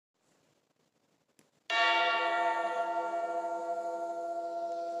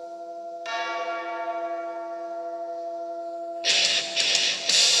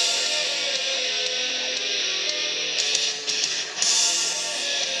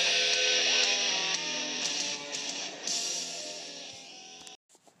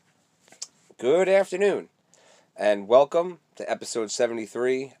Good afternoon, and welcome to episode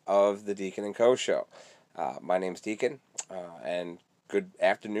 73 of the Deacon and Co. Show. My name's Deacon, and good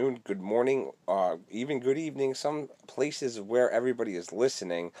afternoon, good morning, even good evening, some places where everybody is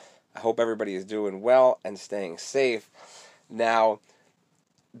listening. I hope everybody is doing well and staying safe. Now,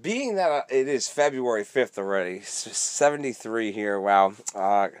 being that it is February 5th already, 73 here, wow,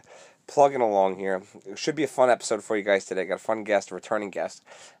 plugging along here. It should be a fun episode for you guys today. Got a fun guest, a returning guest,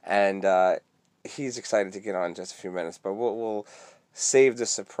 and he's excited to get on in just a few minutes, but we'll save the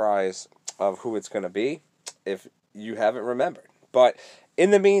surprise of who it's going to be if you haven't remembered. But in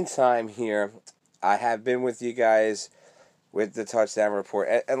the meantime here, I have been with you guys with the Touchdown Report.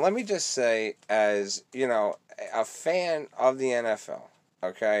 And let me just say, as, you know, a fan of the NFL,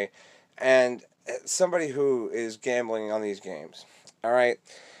 okay, and somebody who is gambling on these games, all right,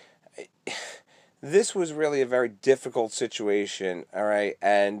 this was really a very difficult situation, all right,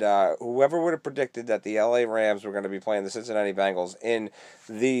 and whoever would have predicted that the LA Rams were going to be playing the Cincinnati Bengals in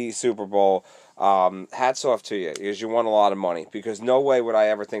the Super Bowl, hats off to you, because you won a lot of money, because no way would I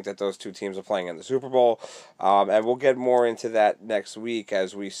ever think that those two teams are playing in the Super Bowl, and we'll get more into that next week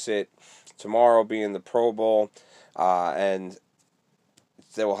as we sit tomorrow being the Pro Bowl, and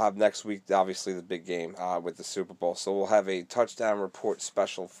they will have next week, obviously, the big game with the Super Bowl. So we'll have a Touchdown Report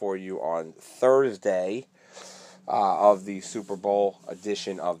special for you on Thursday of the Super Bowl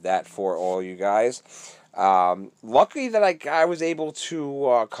edition of that for all you guys. Lucky that I was able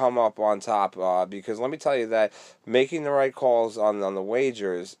to come up on top because let me tell you that making the right calls on the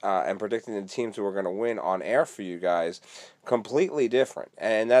wagers and predicting the teams who are going to win on air for you guys, completely different.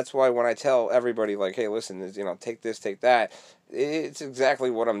 And that's why when I tell everybody, like, hey, listen, take this, take that, it's exactly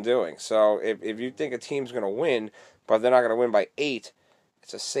what I'm doing. So if you think a team's going to win, but they're not going to win by 8,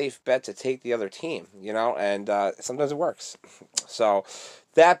 it's a safe bet to take the other team, and sometimes it works. So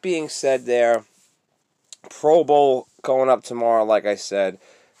that being said there, Pro Bowl going up tomorrow, like I said.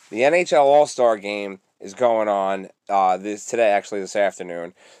 The NHL All-Star Game is going on this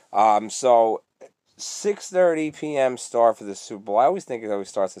afternoon. So 6:30 p.m. start for the Super Bowl. I always think it always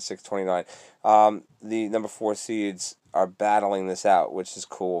starts at 6:29. The number 4 seeds are battling this out, which is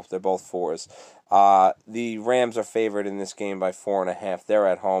cool. They're both 4s. The Rams are favored in this game by 4.5. They're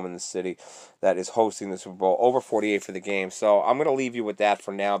at home in the city that is hosting the Super Bowl. Over 48 for the game. So I'm going to leave you with that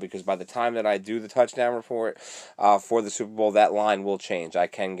for now, because by the time that I do the Touchdown Report for the Super Bowl, that line will change. I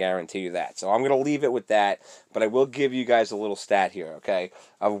can guarantee you that. So I'm going to leave it with that, but I will give you guys a little stat here, okay,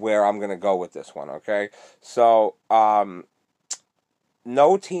 of where I'm going to go with this one, okay? So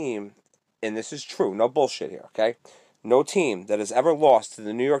no team, and this is true, no bullshit here, okay? No team that has ever lost to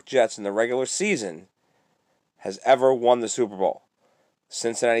the New York Jets in the regular season has ever won the Super Bowl.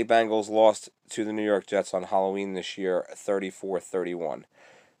 Cincinnati Bengals lost to the New York Jets on Halloween this year, 34-31.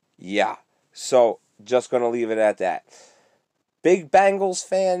 Yeah, so just going to leave it at that. Big Bengals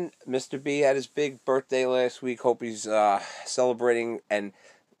fan, Mr. B had his big birthday last week. Hope he's celebrating, and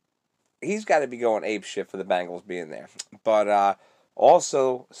he's got to be going ape shit for the Bengals being there. But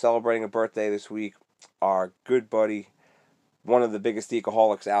also celebrating a birthday this week, our good buddy, one of the biggest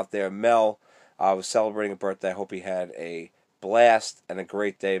ecoholics out there, Mel, was celebrating a birthday. I hope he had a blast and a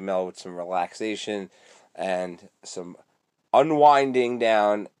great day, Mel, with some relaxation and some unwinding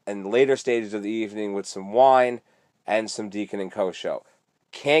down in later stages of the evening with some wine and some Deacon and Co. show.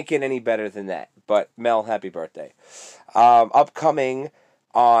 Can't get any better than that. But Mel, happy birthday. Upcoming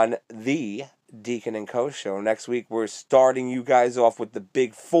on the Deacon and Co. show next week, we're starting you guys off with the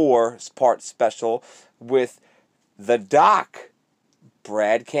Big 4-part special with the Doc,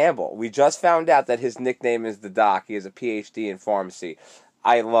 Brad Campbell. We just found out that his nickname is the Doc. He has a PhD in pharmacy.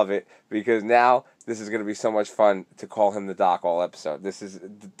 I love it, because now this is going to be so much fun to call him the Doc all episode. This is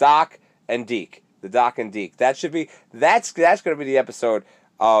the Doc and Deke. The Doc and Deke. That's going to be the episode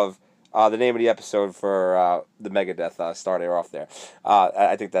of the name of the episode for the Megadeth starter off there.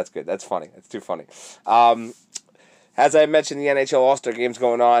 I think that's good. That's funny. It's too funny. As I mentioned, the NHL All-Star Game's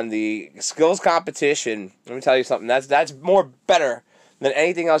going on. The skills competition, let me tell you something, that's more better than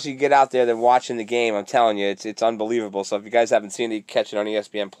anything else you get out there than watching the game. I'm telling you, it's unbelievable. So if you guys haven't seen it, catch it on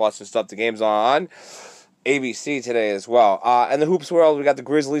ESPN Plus and stuff. The game's on ABC today as well. And the Hoops World, we got the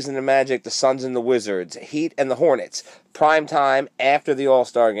Grizzlies and the Magic, the Suns and the Wizards, Heat and the Hornets. Prime time after the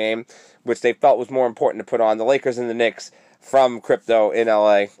All-Star Game, which they felt was more important to put on. The Lakers and the Knicks from Crypto in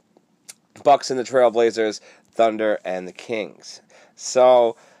LA. Bucks and the Trailblazers, Thunder and the Kings.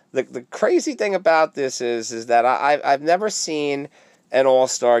 So the crazy thing about this is that I've never seen an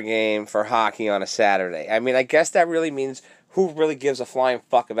All-Star Game for hockey on a Saturday. I mean, I guess that really means who really gives a flying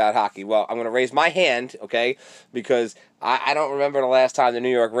fuck about hockey? Well, I'm going to raise my hand, okay, because I don't remember the last time the New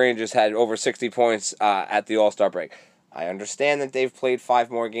York Rangers had over 60 points at the All-Star break. I understand that they've played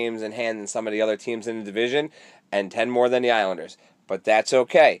 5 more games in hand than some of the other teams in the division and 10 more than the Islanders. But that's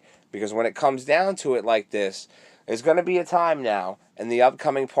okay, because when it comes down to it like this, there's going to be a time now in the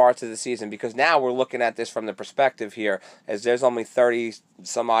upcoming parts of the season, because now we're looking at this from the perspective here as there's only 30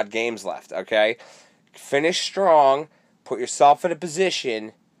 some odd games left, okay? Finish strong, put yourself in a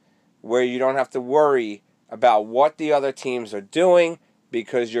position where you don't have to worry about what the other teams are doing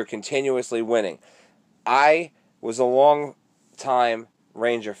because you're continuously winning. I was a long time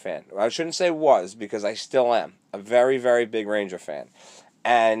Ranger fan. I shouldn't say was, because I still am a very, very big Ranger fan.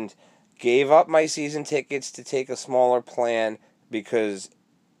 And gave up my season tickets to take a smaller plan because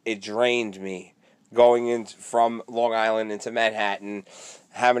it drained me going in from Long Island into Manhattan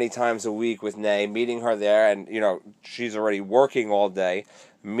how many times a week with Nay, meeting her there, and she's already working all day,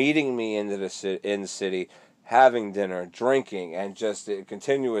 meeting me in the city, having dinner, drinking, and just a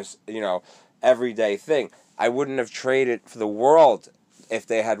continuous everyday thing. I wouldn't have traded for the world if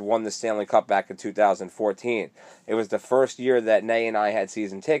they had won the Stanley Cup back in 2014. It was the first year that Nay and I had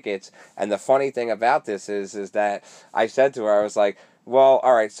season tickets, and the funny thing about this is that I said to her, I was like, well,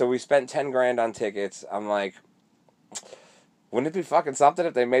 all right, so we spent $10,000 on tickets. I'm like, wouldn't it be fucking something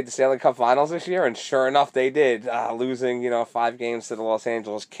if they made the Stanley Cup Finals this year? And sure enough, they did, losing 5 games to the Los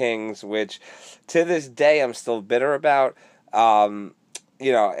Angeles Kings, which to this day I'm still bitter about. And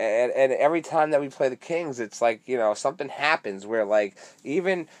every time that we play the Kings, it's like, something happens where, like,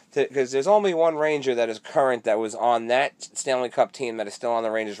 because there's only one Ranger that is current that was on that Stanley Cup team that is still on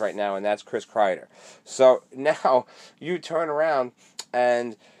the Rangers right now, and that's Chris Kreider. So now you turn around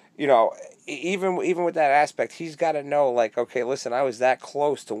and, even with that aspect, he's got to know, like, okay, listen, I was that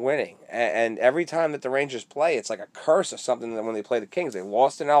close to winning. And every time that the Rangers play, it's like a curse or something that when they play the Kings. They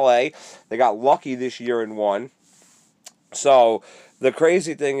lost in L.A. They got lucky this year and won. So the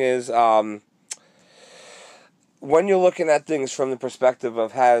crazy thing is, when you're looking at things from the perspective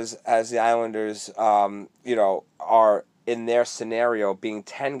of as the Islanders, are in their scenario being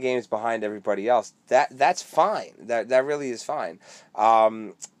 10 games behind everybody else, that's fine. That really is fine.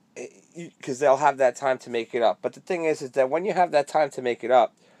 Because they'll have that time to make it up. But the thing is that when you have that time to make it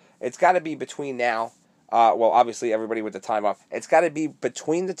up, it's got to be between now. Obviously, everybody with the time off. It's got to be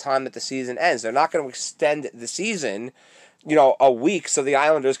between the time that the season ends. They're not going to extend the season, a week so the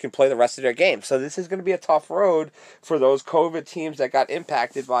Islanders can play the rest of their games. So this is going to be a tough road for those COVID teams that got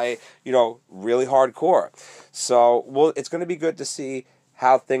impacted by, really hardcore. So, it's going to be good to see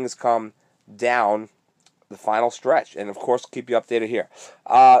how things come down the final stretch. And, of course, keep you updated here.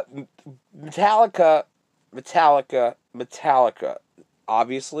 Metallica.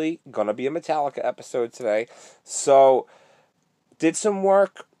 Obviously, going to be a Metallica episode today. So, did some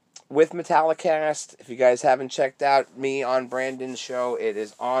work with Metallicast. If you guys haven't checked out me on Brandon's show, it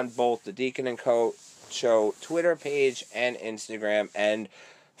is on both the Deacon & Co. show Twitter page and Instagram. And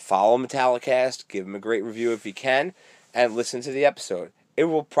follow Metallicast. Give him a great review if you can. And listen to the episode. It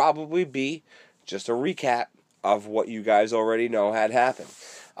will probably be just a recap of what you guys already know had happened.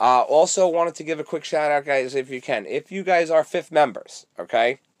 Also wanted to give a quick shout out, guys, if you can. If you guys are 5th members,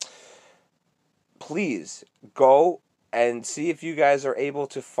 okay, please go and see if you guys are able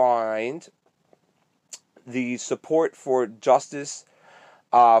to find the support for justice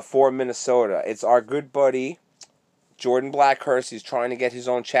for Minnesota. It's our good buddy Jordan Blackhurst. He's trying to get his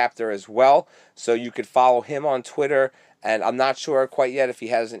own chapter as well, so you could follow him on Twitter. And I'm not sure quite yet if he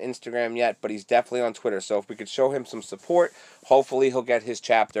has an Instagram yet, but he's definitely on Twitter. So if we could show him some support, hopefully he'll get his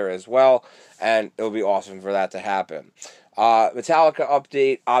chapter as well, and it'll be awesome for that to happen. Metallica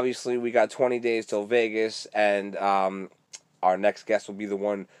update. Obviously, we got 20 days till Vegas, and our next guest will be the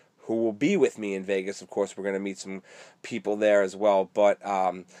one who will be with me in Vegas. Of course, we're going to meet some people there as well, but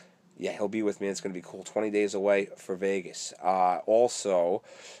he'll be with me. It's going to be cool. 20 days away for Vegas. Also,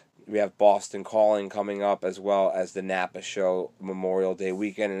 we have Boston Calling coming up, as well as the Napa Show Memorial Day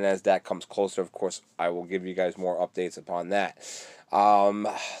weekend. And as that comes closer, of course, I will give you guys more updates upon that.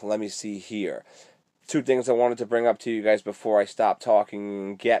 Let me see here. 2 things I wanted to bring up to you guys before I stop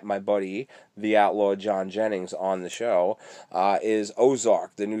talking, get my buddy, the Outlaw John Jennings, on the show, is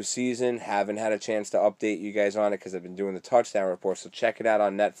Ozark, the new season. Haven't had a chance to update you guys on it because I've been doing the touchdown report, so check it out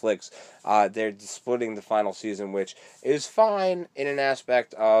on Netflix. They're splitting the final season, which is fine in an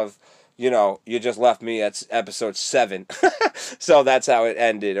aspect of, you just left me at episode 7. So that's how it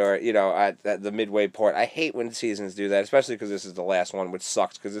ended, or, at the midway point. I hate when seasons do that, especially because this is the last one, which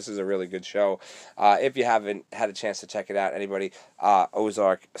sucks, because this is a really good show. If you haven't had a chance to check it out, anybody,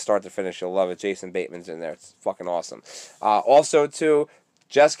 Ozark, start to finish, you'll love it. Jason Bateman's in there. It's fucking awesome. Also, too,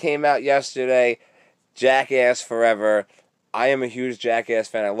 just came out yesterday, Jackass Forever. I am a huge Jackass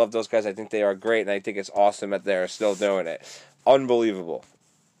fan. I love those guys. I think they are great, and I think it's awesome that they're still doing it. Unbelievable.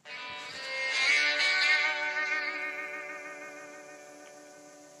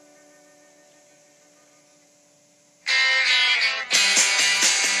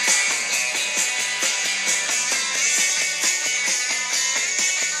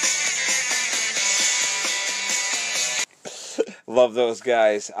 Love those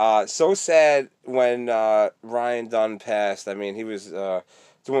guys. So sad when Ryan Dunn passed. I mean, he was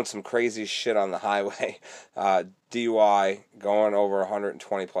doing some crazy shit on the highway. DUI, going over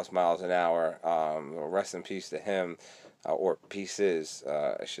 120 plus miles an hour. Rest in peace to him, or pieces,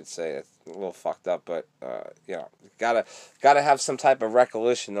 I should say. It's a little fucked up, but gotta have some type of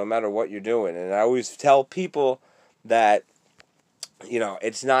recollection no matter what you're doing. And I always tell people that,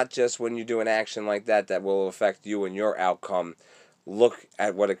 it's not just when you do an action like that that will affect you and your outcome. Look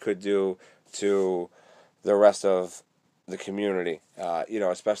at what it could do to the rest of the community,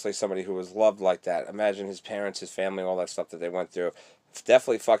 especially somebody who was loved like that. Imagine his parents, his family, all that stuff that they went through.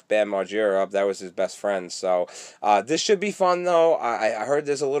 Definitely fucked Bam Margera up. That was his best friend. So this should be fun, though. I heard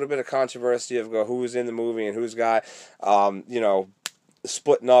there's a little bit of controversy of who was in the movie and who's got,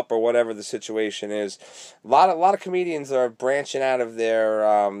 splitting up or whatever the situation is. A lot of comedians are branching out of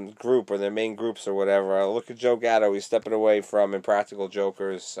their group or their main groups or whatever. Look at Joe Gatto. He's stepping away from Impractical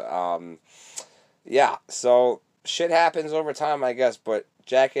Jokers. So shit happens over time, I guess, but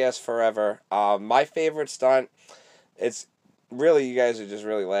Jackass Forever. My favorite stunt, it's really, you guys would just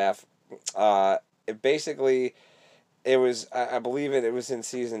really laugh. It was, I believe it was in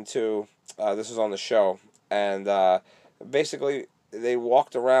season 2. This was on the show. And basically, they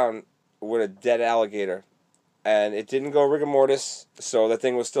walked around with a dead alligator, and it didn't go rigor mortis, so the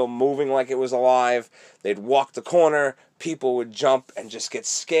thing was still moving like it was alive. They'd walk the corner, people would jump and just get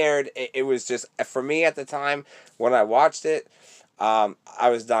scared. It was just, for me at the time, when I watched it, I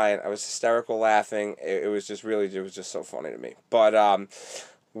was dying. I was hysterical laughing. It was just so funny to me. But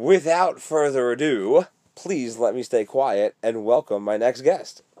without further ado, please let me stay quiet and welcome my next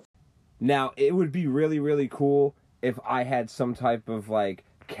guest. Now, it would be really, really cool if I had some type of,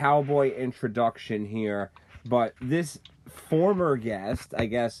 cowboy introduction here. But this former guest, I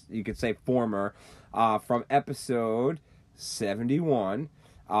guess you could say former, from episode 71,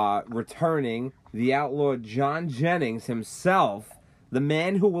 returning, the outlaw John Jennings himself, the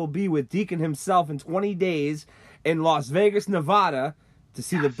man who will be with Deacon himself in 20 days in Las Vegas, Nevada, to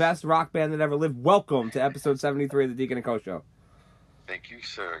see the best rock band that ever lived. Welcome to episode 73 of the Deacon and Co. Show. Thank you,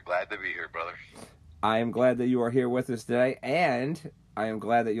 sir. Glad to be here, brother. I am glad that you are here with us today, and I am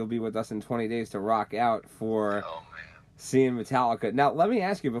glad that you'll be with us in 20 days to rock out for seeing Metallica. Now, let me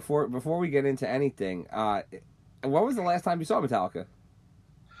ask you, before we get into anything, when was the last time you saw Metallica?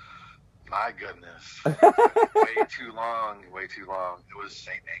 My goodness. Way too long. It was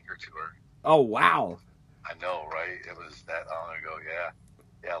St. Anger Tour. Oh, wow. I know, right? It was that long ago, yeah.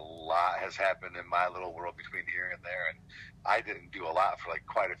 Yeah, a lot has happened in my little world between here and there, and I didn't do a lot for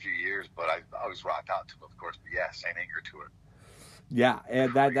quite a few years, but I always rocked out to them, of course. But yeah, St. Anger Tour. Yeah,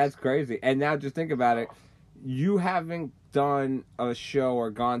 and that's crazy. And now just think about it. You haven't done a show or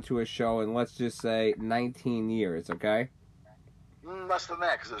gone to a show in, let's just say, 19 years, okay? Less than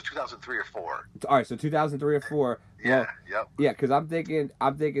that, because it was 2003 or 4. All right, so 2003 or 4. Yeah, well, yep. Yeah, because I'm thinking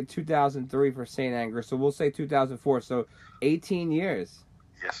 2003 for St. Anger, so we'll say 2004. So 18 years.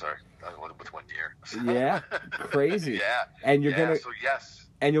 Yes, sir. With 1 year. Yeah, crazy. Yeah. And you're gonna. So yes.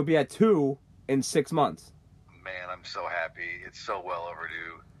 And you'll be at 2 in 6 months. Man, I'm so happy. It's so well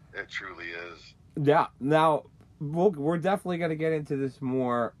overdue. It truly is. Yeah. Now, we're definitely gonna get into this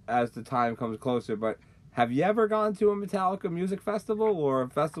more as the time comes closer. But have you ever gone to a Metallica music festival or a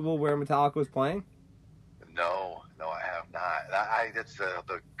festival where Metallica was playing? No, I have not. That's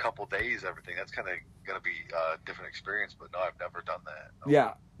the couple days, everything. That's kind of going to be a different experience, but no, I've never done that.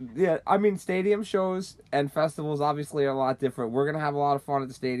 No. Yeah. I mean, stadium shows and festivals obviously are a lot different. We're going to have a lot of fun at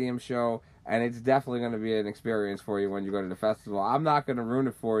the stadium show, and it's definitely going to be an experience for you when you go to the festival. I'm not going to ruin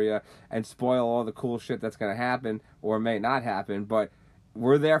it for you and spoil all the cool shit that's going to happen or may not happen, but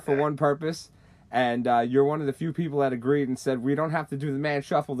we're there for one purpose. And you're one of the few people that agreed and said, we don't have to do the man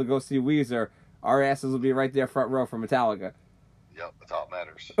shuffle to go see Weezer. Our asses will be right there front row for Metallica. Yep, that's all that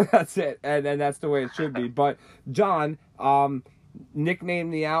matters. That's it. And that's the way it should be. But, John,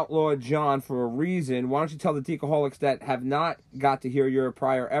 nicknamed the Outlaw John for a reason. Why don't you tell the Deacaholics that have not got to hear your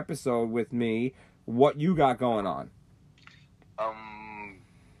prior episode with me what you got going on?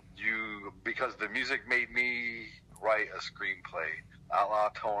 Because the music made me write a screenplay. Outlaw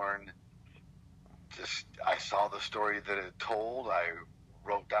Torn. I saw the story that it told. I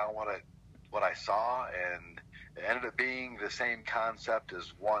wrote down what I saw, and it ended up being the same concept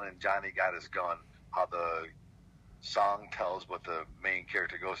as One and Johnny Got His Gun. How the song tells what the main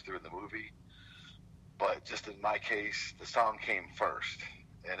character goes through in the movie. But just in my case, the song came first.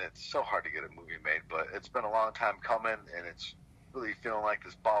 And it's so hard to get a movie made, but it's been a long time coming, and it's really feeling like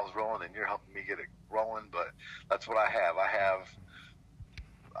this ball's rolling, and you're helping me get it rolling. But that's what I have.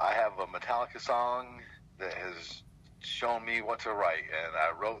 I have a Metallica song that has shown me what to write, and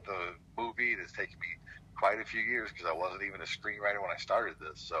I wrote the movie. It's taken me quite a few years because I wasn't even a screenwriter when I started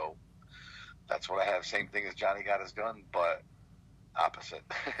this. So that's what I have. Same thing as Johnny Got His Gun, but opposite.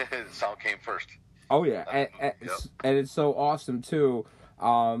 The song came first. Oh yeah, and it's so awesome too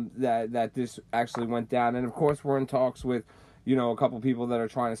that this actually went down. And of course, we're in talks with a couple people that are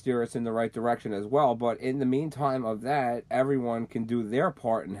trying to steer us in the right direction as well. But in the meantime of that, everyone can do their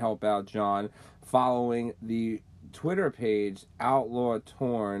part and help out John following the Twitter page Outlaw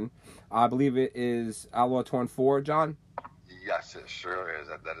Torn. I believe it is Outlaw Torn 4, John? Yes, it sure is.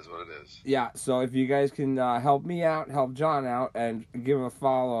 That is what it is. Yeah, so if you guys can help me out, help John out, and give him a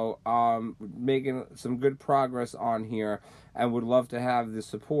follow, making some good progress on here, and would love to have the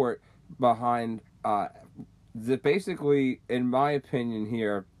support behind basically, in my opinion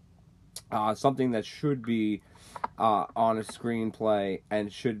here, something that should be on a screenplay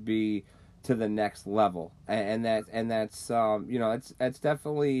and should be to the next level, and that's that's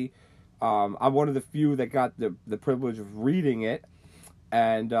definitely. I'm one of the few that got the privilege of reading it,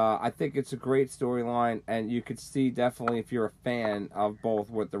 and I think it's a great storyline, and you could see definitely if you're a fan of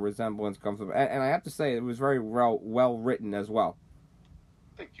both what the resemblance comes from. And I have to say it was very well written as well.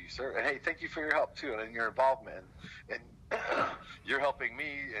 Thank you, sir. And hey, thank you for your help too and your involvement. And you're helping me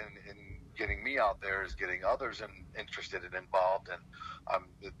in getting me out there is getting others interested and involved. And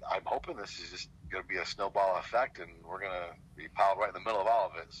I'm hoping this is just going to be a snowball effect, and we're going to be piled right in the middle of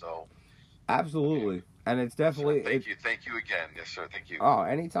all of it. So. Absolutely. And it's definitely... Sir, thank you again. Yes, sir. Thank you. Oh,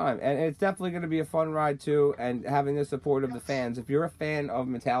 anytime. And it's definitely going to be a fun ride, too, and having the support of the fans. If you're a fan of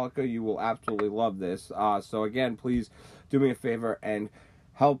Metallica, you will absolutely love this. So, again, please do me a favor and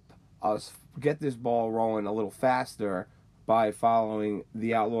help us get this ball rolling a little faster by following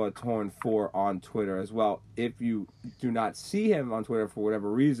the Outlaw Torn 4 on Twitter as well. If you do not see him on Twitter for whatever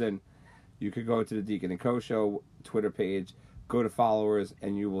reason, you could go to the Deacon and Co. Show Twitter page, go to followers,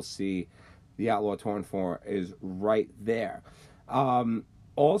 and you will see... The Outlaw Torn 4 is right there.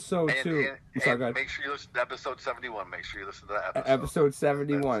 Also, too... And make sure you listen to episode 71. Make sure you listen to that episode. Episode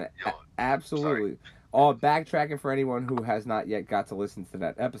 71. Absolutely. All backtracking for anyone who has not yet got to listen to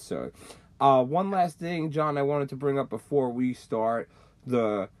that episode. One last thing, John, I wanted to bring up before we start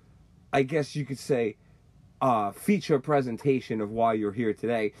the, I guess you could say, feature presentation of why you're here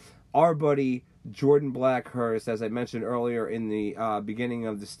today. Our buddy... Jordan Blackhurst, as I mentioned earlier in the beginning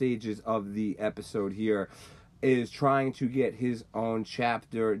of the stages of the episode here, is trying to get his own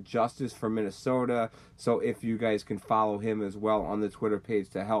chapter, Justice for Minnesota. So if you guys can follow him as well on the Twitter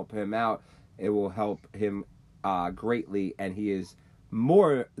page to help him out, it will help him greatly, and he is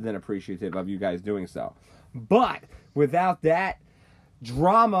more than appreciative of you guys doing so. But without that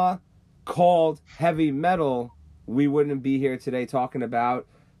drama called heavy metal, we wouldn't be here today talking about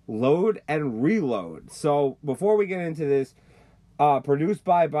Load and Reload. So before we get into this, produced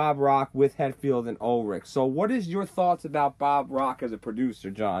by Bob Rock with Hetfield and Ulrich. So what is your thoughts about Bob Rock as a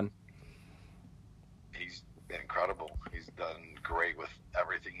producer, John? He's incredible. He's done great with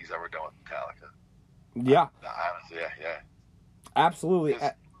everything he's ever done with Metallica. Yeah. Honestly, yeah. Absolutely.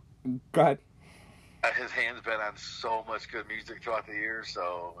 Go ahead. His hand's been on so much good music throughout the years,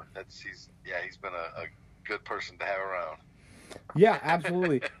 so he's been a good person to have around. Yeah,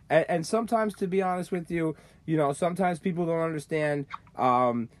 absolutely. And sometimes, to be honest with you, sometimes people don't understand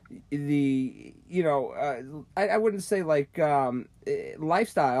I wouldn't say like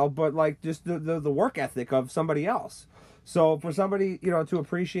lifestyle, but like just the work ethic of somebody else. So for somebody, to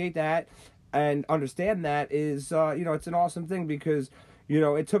appreciate that and understand that is, it's an awesome thing because,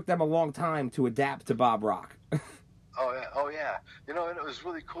 it took them a long time to adapt to Bob Rock. Oh yeah. And it was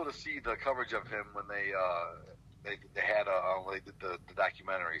really cool to see the coverage of him when they had they did the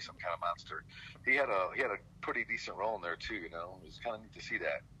documentary, Some Kind of Monster. He had a pretty decent role in there too. It was kind of neat to see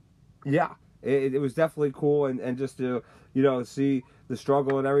that. Yeah, it was definitely cool, and just to see the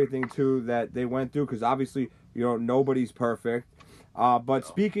struggle and everything too that they went through, because obviously nobody's perfect, But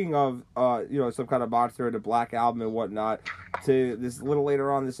speaking of, some kind of monster, the Black Album and whatnot, to this a little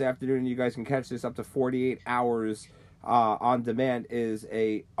later on this afternoon, you guys can catch this up to 48 hours on demand, is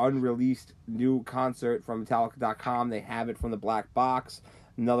a unreleased new concert from Metallica.com. They have it from the Black Box.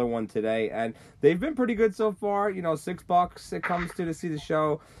 Another one today, and they've been pretty good so far. $6 it comes to see the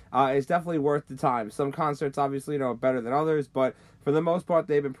show. It's definitely worth the time. Some concerts, obviously, better than others, but for the most part,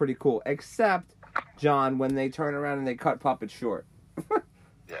 they've been pretty cool. Except, John, when they turn around and they cut puppets short.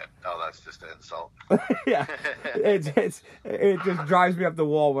 Yeah, no, that's just an insult. Yeah, it just drives me up the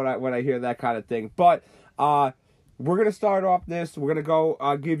wall when I hear that kind of thing. But we're gonna start off this. We're gonna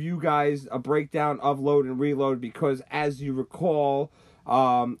go give you guys a breakdown of Load and Reload, because as you recall,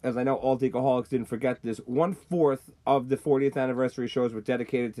 as I know all Deacaholics didn't forget this, 1/4 of the 40th anniversary shows were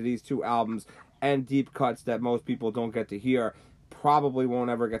dedicated to these two albums and deep cuts that most people don't get to hear. Probably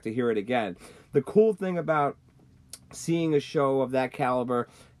won't ever get to hear it again. The cool thing about seeing a show of that caliber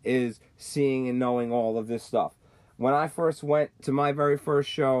is seeing and knowing all of this stuff. When I first went to my very first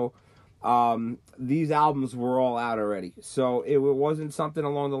show, these albums were all out already. So it wasn't something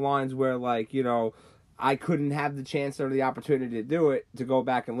along the lines where, I couldn't have the chance or the opportunity to do it, to go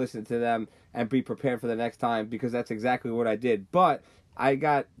back and listen to them and be prepared for the next time, because that's exactly what I did. But I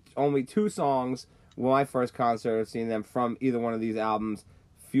got only 2 songs when my first concert of seeing them from either one of these albums,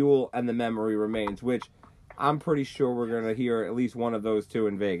 Fuel and The Memory Remains, which I'm pretty sure we're going to hear at least one of those 2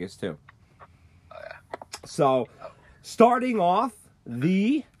 in Vegas, too. Oh, yeah. So, starting off,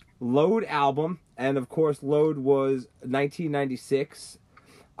 the Load album, and of course Load was 1996,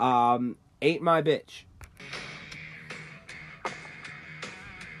 Ain't My Bitch.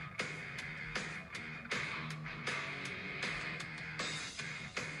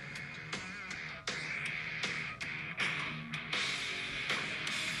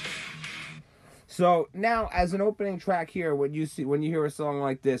 So now, as an opening track here, when you hear a song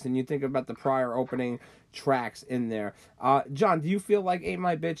like this and you think about the prior opening tracks in there, John, do you feel like "Ain't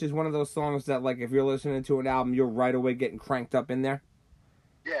My Bitch" is one of those songs that, if you're listening to an album, you're right away getting cranked up in there?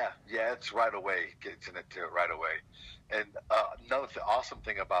 Yeah, it's right away. Gets into it right away. And another awesome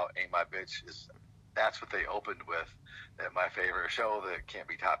thing about "Ain't My Bitch" is that's what they opened with. At my favorite show that can't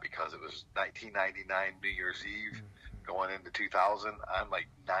be topped, because it was 1999 New Year's Eve. Going into 2000, I'm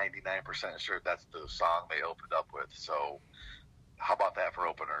 99% sure that's the song they opened up with. So, how about that for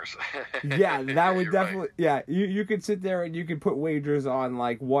openers? Yeah, that would definitely. Right. Yeah, you could sit there and you could put wagers on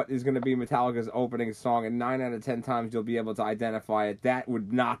what is going to be Metallica's opening song, and 9 out of 10 times you'll be able to identify it. That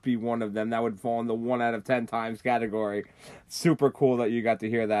would not be one of them. That would fall in the 1 out of 10 times category. Super cool that you got to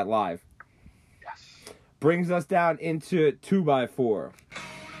hear that live. Yes. Brings us down into 2x4.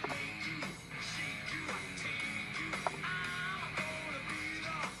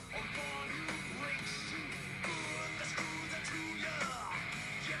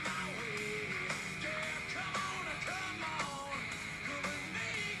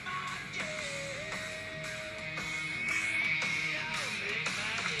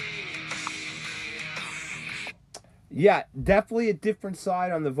 Yeah, definitely a different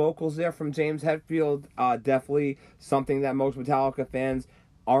side on the vocals there from James Hetfield. Definitely something that most Metallica fans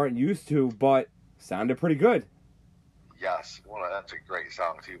aren't used to, but sounded pretty good. Yes, well, that's a great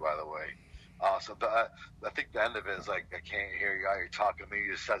song too, by the way. So I think the end of it is I can't hear you. You're talking to me.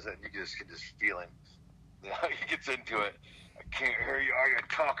 He just says it, and you just can just feel him. He gets into it. I can't hear you. Are you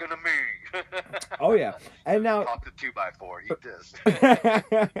talking to me? Oh yeah, and now talk to 2x4. Eat this.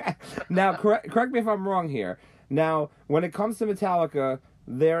 Now, correct me if I'm wrong here. Now, when it comes to Metallica,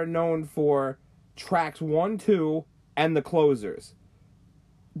 they're known for tracks 1, 2, and the closers.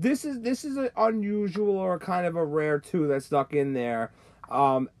 This is an unusual or kind of a rare 2 that's stuck in there.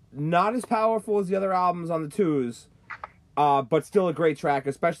 Not as powerful as the other albums on the 2s, but still a great track,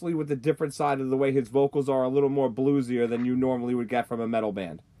 especially with the different side of the way his vocals are a little more bluesier than you normally would get from a metal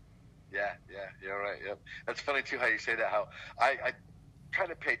band. Yeah, you're right. Yep. That's funny too how you say that. How I try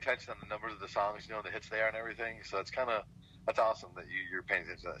to pay attention on the numbers of the songs, the hits they are and everything. So that's awesome that you're paying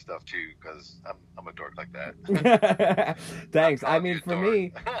attention to that stuff too, because I'm a dork like that. Thanks. I mean, for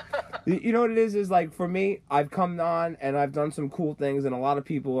me, you know what it is for me, I've come on and I've done some cool things, and a lot of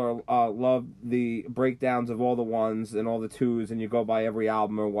people love the breakdowns of all the 1s and all the 2s, and you go by every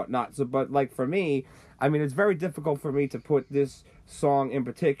album or whatnot. So, but for me, I mean, it's very difficult for me to put this song in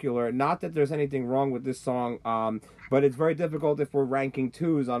particular. Not that there's anything wrong with this song, but it's very difficult if we're ranking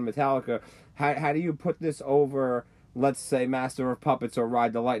 2s on Metallica. How do you put this over, let's say, Master of Puppets or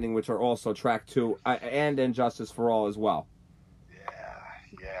Ride the Lightning, which are also track 2, and Injustice for All as well?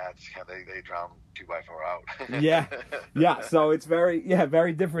 Yeah, they drown 2x4 out. Yeah. So it's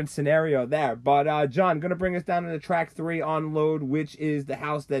very different scenario there. But John, gonna bring us down to track 3 on Load, which is The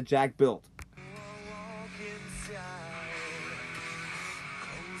House That Jack Built.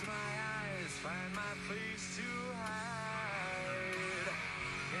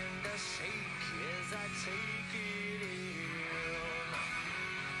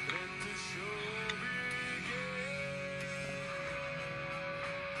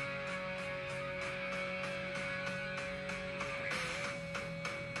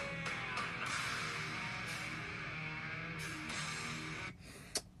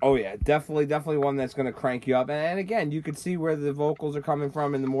 Oh yeah, definitely one that's going to crank you up. And again, you could see where the vocals are coming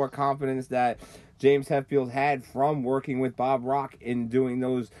from and the more confidence that James Hetfield had from working with Bob Rock in doing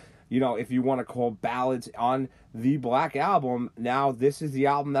those, if you want to call ballads on the Black Album. Now this is the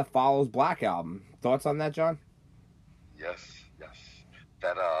album that follows Black Album. Thoughts on that, John? Yes.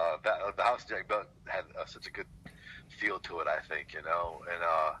 That the House Jack Built had such a good feel to it, I think, and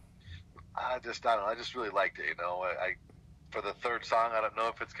I just really liked it, I for the third song, I don't know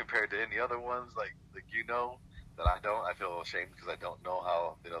if it's compared to any other ones, like that I don't. I feel ashamed because I don't know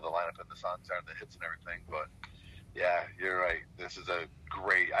how the lineup and the songs are and the hits and everything. But yeah, you're right. This is a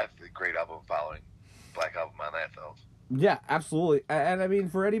great album following Black Album on that film. Yeah, absolutely. And I mean,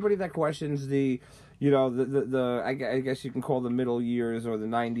 for anybody that questions the I guess you can call the middle years or the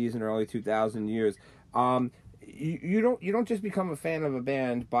 90s and early 2000 years, you don't just become a fan of a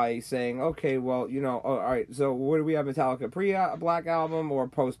band by saying, okay, well, all right, so what do we have, Metallica, pre-Black Album or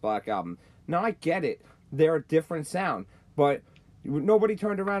post-Black Album? Now, I get it. They're a different sound, but nobody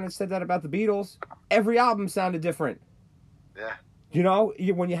turned around and said that about the Beatles. Every album sounded different. Yeah.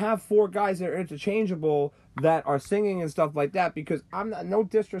 When you have 4 guys that are interchangeable that are singing and stuff like that, because no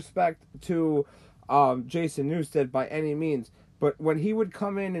disrespect to Jason Newsted by any means, but when he would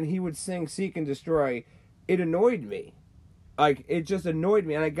come in and he would sing Seek and Destroy, it annoyed me. Like, it just annoyed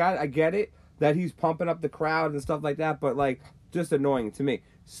me. And I get it that he's pumping up the crowd and stuff like that, but, like, just annoying to me.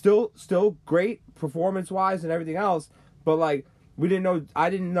 Still great performance-wise and everything else, but, like, I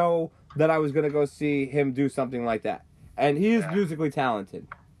didn't know that I was going to go see him do something like that. And he is musically talented.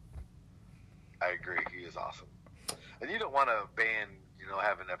 I agree. He is awesome. And you don't want a band,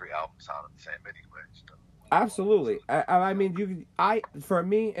 having every album sound the same anyway. Absolutely. I mean, for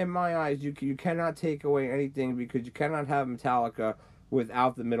me, in my eyes, you cannot take away anything, because you cannot have Metallica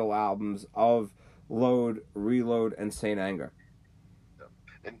without the middle albums of Load, Reload, and Saint Anger.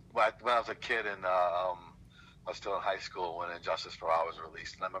 And when I was a kid and I was still in high school when Injustice for All was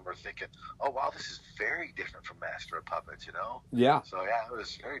released, and I remember thinking, oh wow, this is very different from Master of Puppets, Yeah. So yeah, it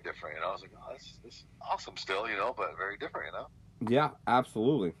was very different, I was like, oh, this is awesome still, but very different, Yeah,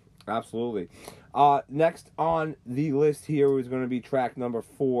 absolutely. Next on the list here is going to be track number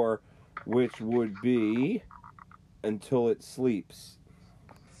 4, which would be Until It Sleeps.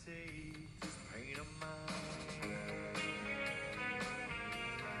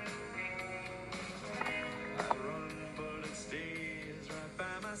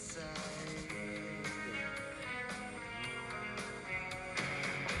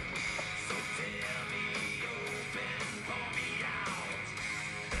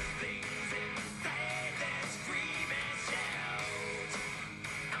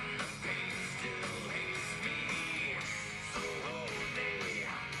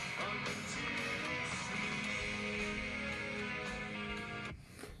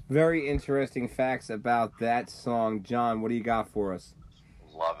 Very interesting facts about that song. John, what do you got for us?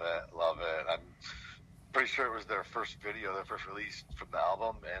 Love it. I'm pretty sure it was their first release from the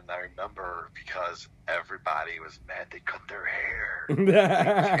album, and I remember because everybody was mad they cut their hair.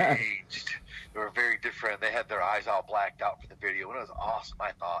 They changed. They were very different. They had their eyes all blacked out for the video, and it was awesome,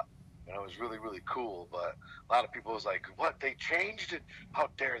 I thought. And it was really, really cool, but a lot of people was like, what, they changed it? How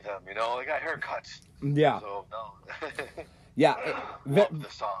dare them, they got haircuts. Yeah. So, no. Yeah, love the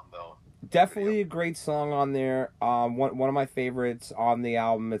song though. Definitely a great song on there. One of my favorites on the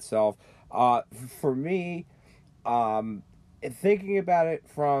album itself. For me, thinking about it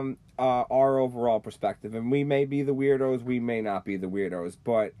from our overall perspective, and we may be the weirdos, we may not be the weirdos,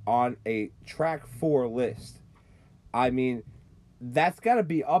 but on a track 4 list, I mean, that's got to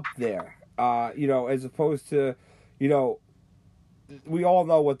be up there. As opposed to, we all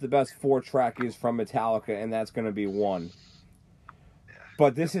know what the best 4 track is from Metallica, and that's going to be 1.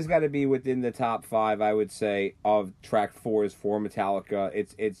 But this has got to be within the top 5, I would say, of track 4s for Metallica.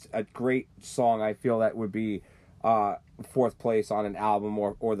 It's a great song. I feel that would be 4th place on an album,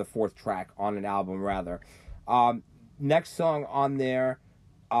 or the 4th track on an album, rather. Next song on there,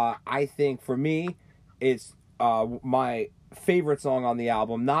 I think, for me, it's my favorite song on the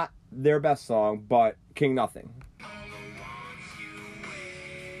album. Not their best song, but King Nothing.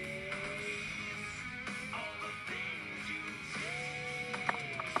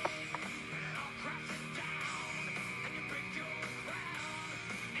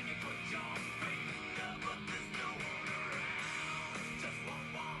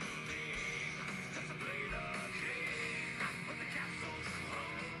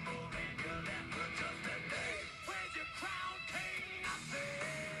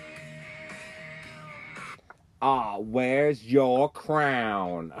 Ah, where's your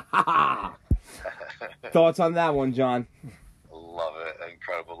crown? Thoughts on that one, John? Love it.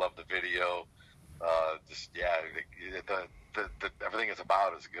 Incredible. Love the video. Everything it's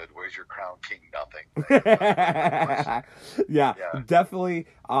about is good. Where's your crown, King Nothing? Yeah, definitely.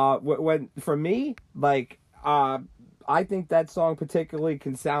 For me, like, I think that song particularly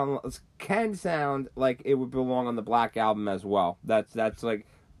can sound like it would belong on the Black Album as well. That's like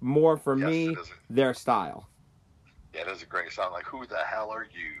more for me their style. Yeah, it is a great song. Like, who the hell are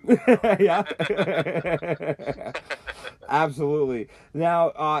you? Yeah. Absolutely.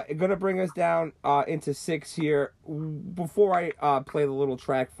 Now, going to bring us down into 6 here. Before I play the little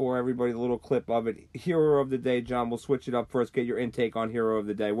track for everybody, the little clip of it, Hero of the Day, John, we'll switch it up first. Get your intake on Hero of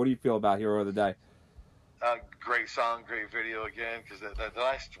the Day. What do you feel about Hero of the Day? Great song, great video again, because the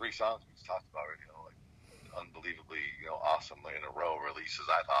last 3 songs we just talked about, like unbelievably, awesomely in a row releases,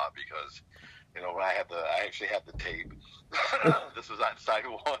 I thought, because when I actually had the tape. This was on side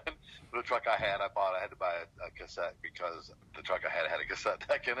 1. The truck I had had to buy a cassette because the truck I had a cassette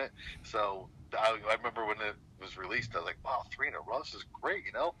deck in it. So I remember when it was released, I was like, wow, 3 in a row, this is great,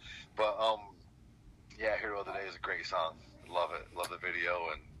 But Hero of the Day is a great song. Love it. Love the video,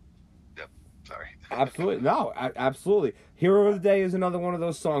 and sorry. Absolutely. No, absolutely. Hero of the Day is another one of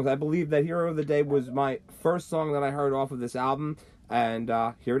those songs. I believe that Hero of the Day was my first song that I heard off of this album, and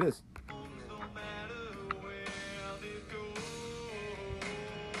here it is.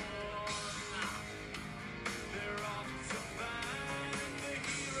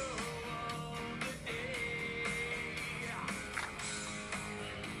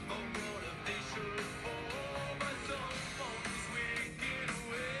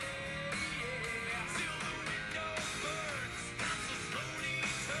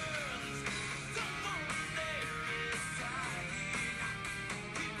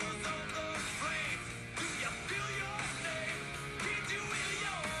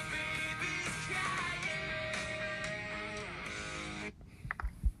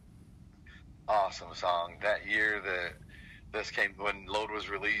 Awesome song. That year that this came, when Load was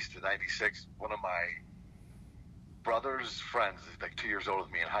released in '96, one of my brother's friends, like 2 years older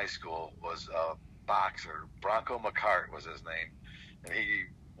than me in high school, was a boxer. Bronco McCart was his name, and he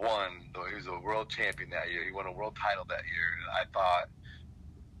was a world champion that year. He won a world title that year, and I thought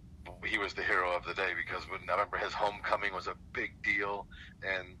he was the hero of the day, because I remember his homecoming was a big deal,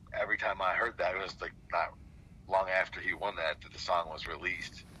 and every time I heard that, it was like not long after he won that the song was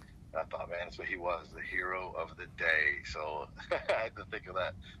released. I thought, man, that's what he was, the hero of the day. So I had to think of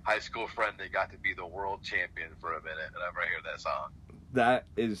that high school friend that got to be the world champion for a minute whenever I hear that song. That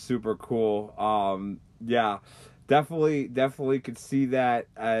is super cool. Yeah, definitely could see that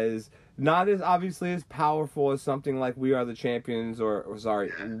as not as obviously as powerful as something like We Are the Champions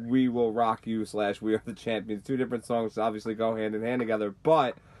We Will Rock You / We Are the Champions. 2 different songs obviously go hand in hand together,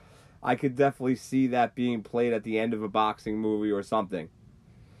 but I could definitely see that being played at the end of a boxing movie or something.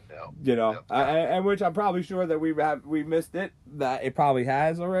 And which I'm probably sure that we missed it. That it probably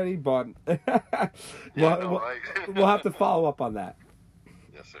has already, but we'll have to follow up on that.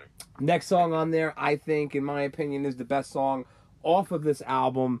 Yes, sir. Next song on there, I think, in my opinion, is the best song off of this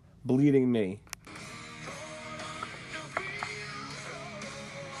album, "Bleeding Me."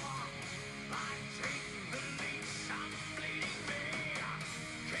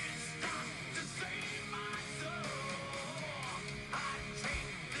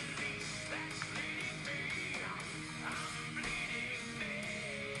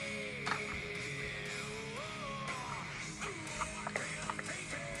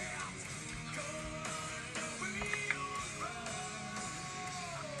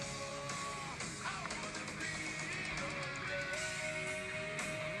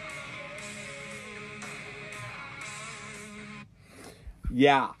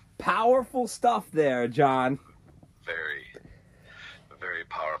 Yeah, powerful stuff there, John. Very, very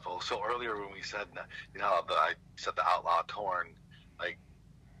powerful. So earlier when we said, I said the Outlaw Torn, like,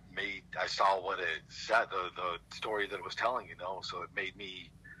 I saw what it said, the story that it was telling, so it made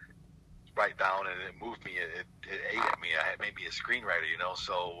me write down, and it moved me, it ate at me. It made me a screenwriter,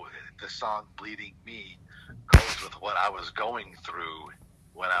 so the song "Bleeding Me" goes with what I was going through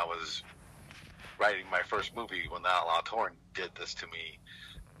when I was writing my first movie. When the Outlaw Torn did this to me,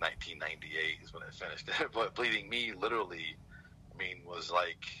 1998 is when it finished. But Bleeding Me, literally, I mean, was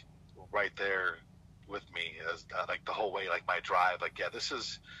like right there with me, as like the whole way, like my drive. Like, yeah, this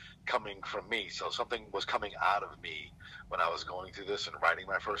is coming from me. So something was coming out of me when I was going through this and writing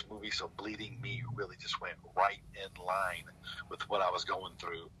my first movie. So Bleeding Me really just went right in line with what I was going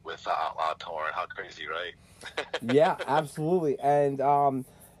through with Outlaw Torn. How crazy, right? Yeah, absolutely. And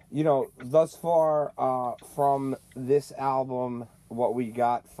you know, thus far from this album, what we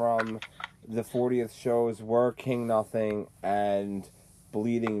got from the 40th shows were King Nothing and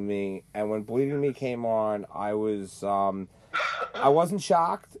Bleeding Me. And when Bleeding Me came on, I wasn't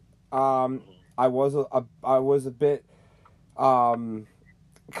shocked. I was a bit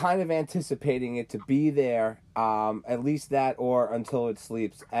kind of anticipating it to be there, at least that or Until It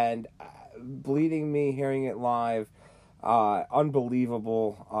Sleeps. And Bleeding Me, hearing it live,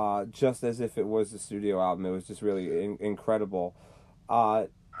 unbelievable, just as if it was a studio album. It was just really incredible.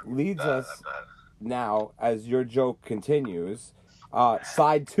 Leads us now, as your joke continues,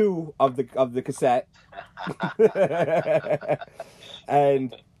 side 2 of the cassette.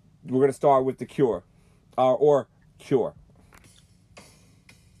 And we're going to start with The Cure, or Cure.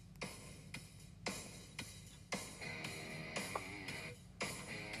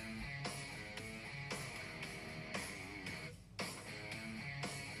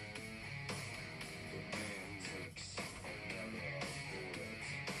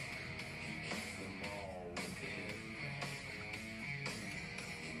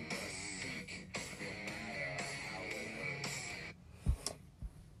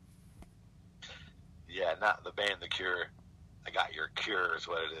 Yeah, not the band The Cure. I got your cure is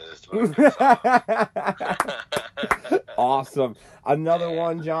what it is. Awesome. Another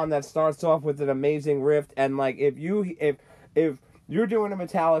one, John, that starts off with an amazing riff. And like, if you're doing a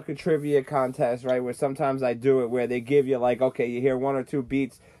Metallica trivia contest, right, where sometimes I do it, where they give you like, okay, you hear 1 or 2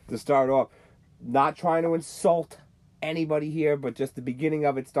 beats to start off. Not trying to insult anybody here, but just the beginning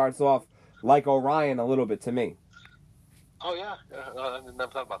of it starts off like Orion a little bit to me. Oh yeah, I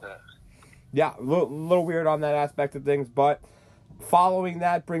never thought about that. Yeah, a little weird on that aspect of things, but following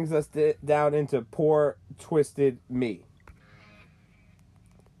that brings us down into Poor Twisted Me.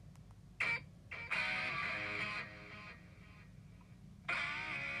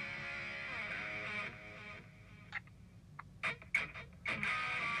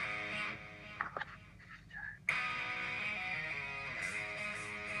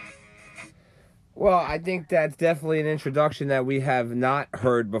 Well, I think that's definitely an introduction that we have not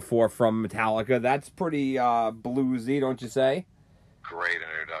heard before from Metallica. That's pretty bluesy, don't you say? Great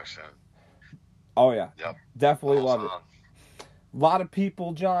introduction. Oh, yeah. Yep. Definitely love it. A lot of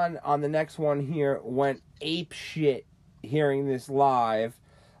people, John, on the next one here went ape shit hearing this live.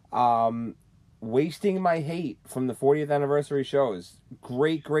 Wasting My Hate from the 40th anniversary shows.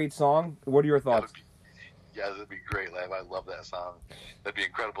 Great, great song. What are your thoughts? That'd be great live. I love that song. That'd be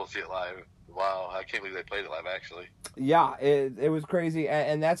incredible to see it live. Wow, I can't believe they played it live, actually. Yeah, it was crazy.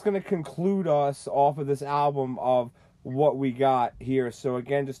 And that's going to conclude us off of this album of what we got here. So,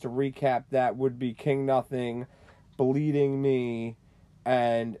 again, just to recap, that would be King Nothing, Bleeding Me,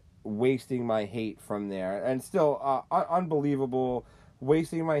 and Wasting My Hate from there. And still, unbelievable.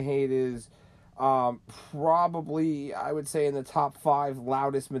 Wasting My Hate is probably, I would say, in the top 5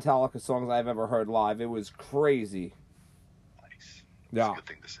 loudest Metallica songs I've ever heard live. It was crazy. Nice. That's yeah. a good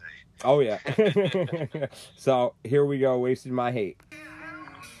thing to say. Oh, yeah. So, here we go, Wasting My Hate.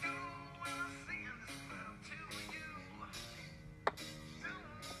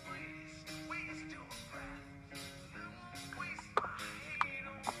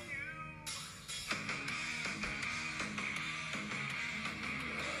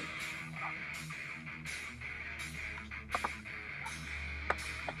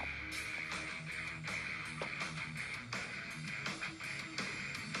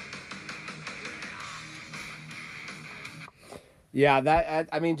 Yeah,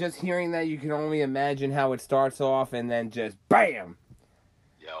 I mean, just hearing that, you can only imagine how it starts off and then just BAM!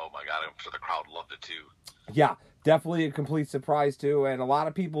 Yeah, oh my God, I'm sure the crowd loved it too. Yeah, definitely a complete surprise too, and a lot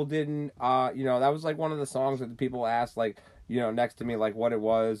of people didn't, that was like one of the songs that the people asked, like, next to me, like, what it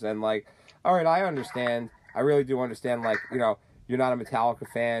was, and like, all right, I understand, I really do understand, like, you're not a Metallica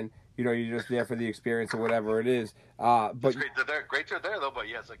fan, you're just there for the experience or whatever it is. But it's great they're there though. But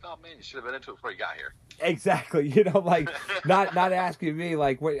yeah, it's like, oh man, you should have been into it before you got here. Exactly. Like not asking me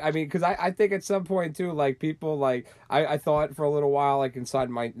like what I mean, because I think at some point too, like people like I thought for a little while, like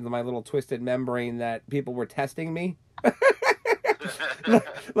inside my little twisted membrane, that people were testing me.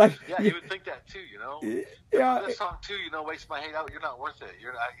 like Yeah, you would think that too, yeah. This song too, waste my hate out. You're not worth it.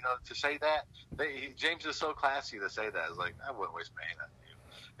 You're not, to say that. James is so classy to say that. It's like, I wouldn't waste my hate on you.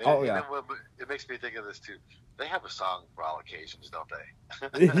 Oh yeah. It makes me think of this too. They have a song for all occasions, don't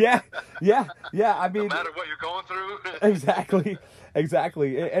they? Yeah. I mean, no matter what you're going through.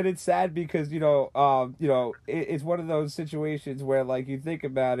 exactly. And it's sad because it's one of those situations where like you think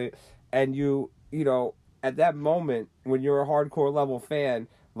about it, and at that moment when you're a hardcore level fan,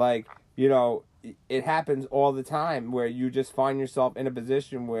 like it happens all the time where you just find yourself in a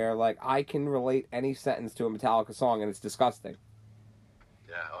position where like I can relate any sentence to a Metallica song and it's disgusting.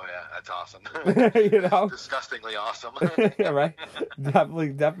 Yeah, oh yeah, that's awesome. Disgustingly awesome. Yeah, right.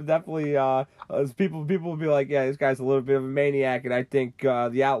 Definitely. People will be like, yeah, this guy's a little bit of a maniac, and I think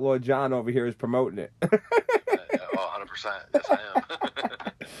the Outlaw John over here is promoting it. 100%. Yes, I am.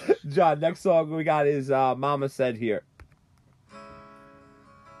 John, next song we got is "Mama Said Here."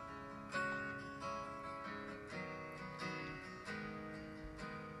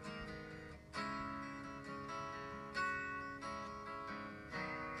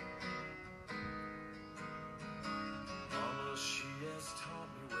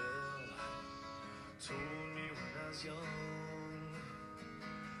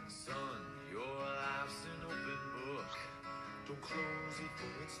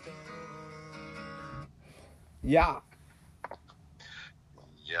 Yeah.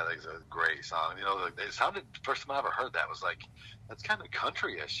 Yeah, that's a great song. It sounded, the first time I ever heard that was like, that's kind of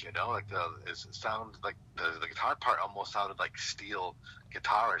country-ish, like it sounded like the guitar part almost sounded like steel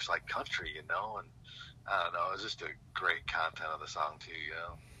guitarish, like country, and I don't know, it was just a great content of the song too,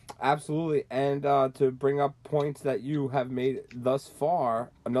 Absolutely, and to bring up points that you have made thus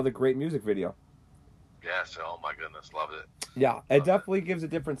far, another great music video. Yes, oh my goodness, loved it. Yeah, it definitely gives a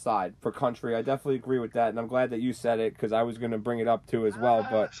different side for country. I definitely agree with that, and I'm glad that you said it because I was going to bring it up too as well.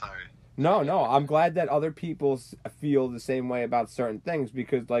 But sorry. No, I'm glad that other people feel the same way about certain things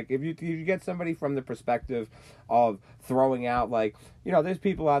because, like, if you get somebody from the perspective of throwing out, like, there's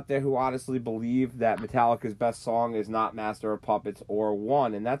people out there who honestly believe that Metallica's best song is not Master of Puppets or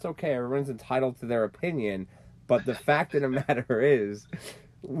One, and that's okay. Everyone's entitled to their opinion, but the fact of the matter is,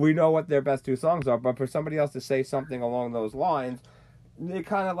 we know what their best two songs are, but for somebody else to say something along those lines, they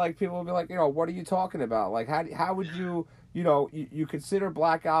kind of like, people will be like, what are you talking about? Like, how would you, you consider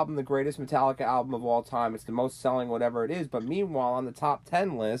Black Album the greatest Metallica album of all time. It's the most selling, whatever it is. But meanwhile, on the top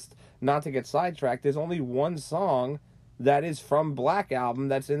 10 list, not to get sidetracked, there's only one song that is from Black Album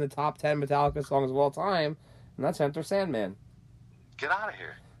that's in the top 10 Metallica songs of all time, and that's Enter Sandman. Get out of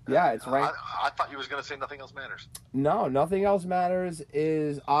here. Yeah, it's right. I thought you was going to say Nothing Else Matters. No, Nothing Else Matters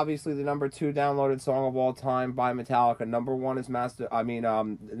is obviously the number 2 downloaded song of all time by Metallica. Number 1 is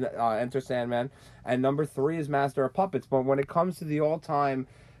Enter Sandman, and number 3 is Master of Puppets. But when it comes to the all-time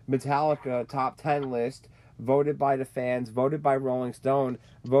Metallica top 10 list, voted by the fans, voted by Rolling Stone,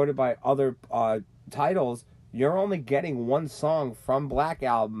 voted by other titles, you're only getting one song from Black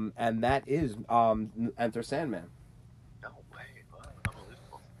Album, and that is Enter Sandman.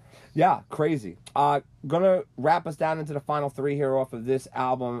 Yeah, crazy. Gonna wrap us down into the final 3 here off of this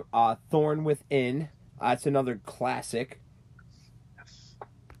album. Thorn Within. That's another classic.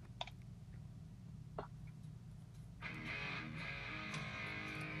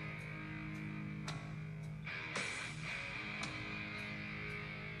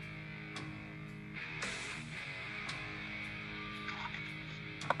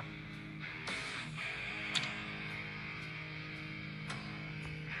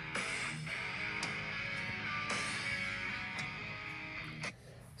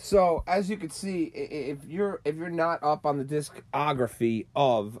 So, as you can see, if you're not up on the discography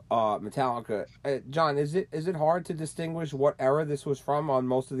of Metallica, John, is it hard to distinguish what era this was from on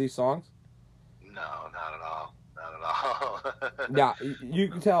most of these songs? No, not at all. Not at all. Yeah, you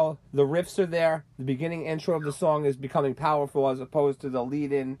can tell the riffs are there. The beginning intro of the song is becoming powerful as opposed to the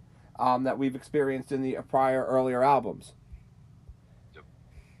lead-in that we've experienced in the earlier albums.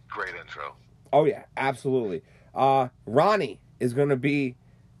 Great intro. Oh yeah, absolutely. Ronnie is going to be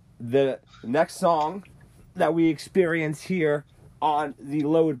the next song that we experience here on the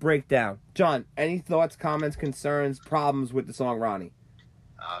Load Breakdown. John, any thoughts, comments, concerns, problems with the song Ronnie?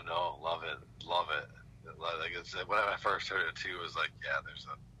 No, love it. Like I said, when I first heard it too, it was like, yeah, there's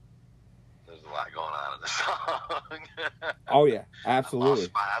a lot going on in the song. Oh yeah, absolutely.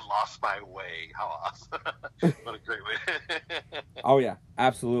 I lost my way. How awesome. What a great way. Oh yeah,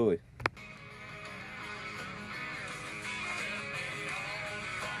 absolutely.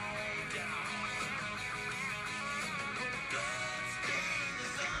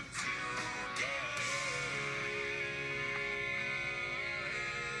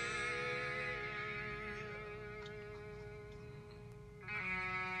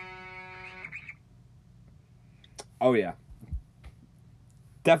 Oh yeah,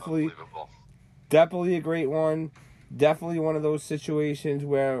 definitely, definitely a great one. Definitely one of those situations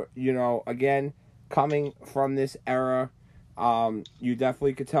where, again, coming from this era, you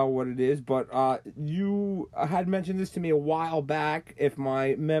definitely could tell what it is. But you had mentioned this to me a while back, if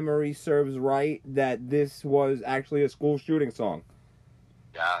my memory serves right, that this was actually a school shooting song.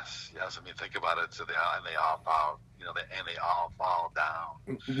 Yes. I mean, think about it. So they all fall, they all fall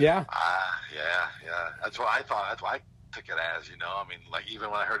down. Yeah. Yeah. That's what I thought. That's what I took it as. I mean, like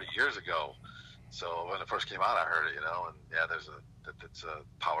even when I heard it years ago. So when it first came out, I heard it. And yeah, it's a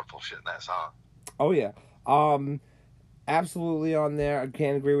powerful shit in that song. Oh yeah. Absolutely on there. I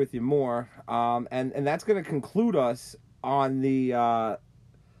can't agree with you more. And that's going to conclude us on the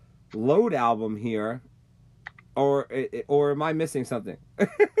Load album here. Or am I missing something? Oh,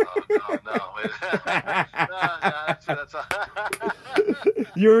 no. That's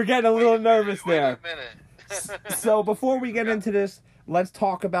You were getting a little nervous there. Wait a minute. So before we get into this, let's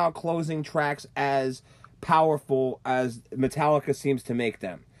talk about closing tracks as powerful as Metallica seems to make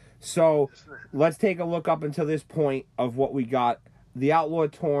them. So let's take a look up until this point of what we got. The Outlaw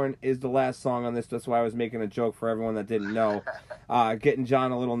Torn is the last song on this. That's why I was making a joke for everyone that didn't know. Getting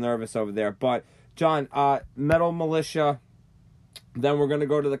John a little nervous over there. But, John, Metal Militia. Then we're going to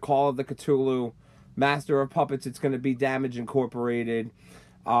go to the Call of the Cthulhu. Master of Puppets, it's going to be Damage Incorporated.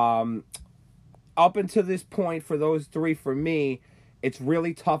 Up until this point, for those three, for me, it's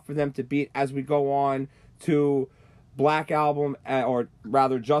really tough for them to beat as we go on to Black Album, or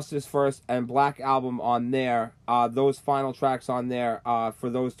rather Justice first and Black Album on there. Those final tracks on there for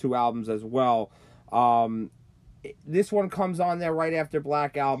those two albums as well. This one comes on there right after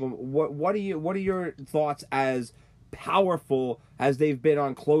Black Album. What are your thoughts as powerful as they've been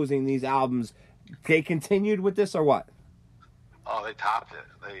on closing these albums? They continued with this or what? Oh, they topped it.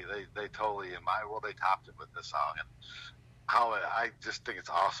 They totally, in my world, they topped it with this song. And I just think it's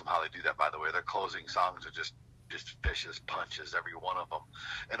awesome how they do that. By the way, their closing songs are just vicious punches, every one of them.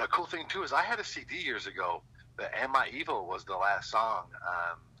 And a cool thing too is I had a CD years ago that "Am I Evil" was the last song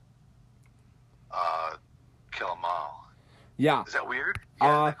on Kill 'Em All. Yeah. Is that weird?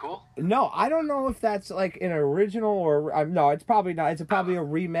 Yeah, isn't that cool? No, I don't know if that's like an original or no. It's probably not. It's probably a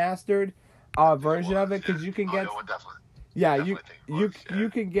remastered version of it because you can get. Yeah, you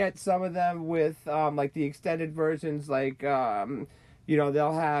can get some of them with like the extended versions, like they'll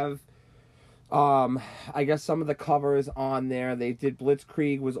have I guess some of the covers on there. They did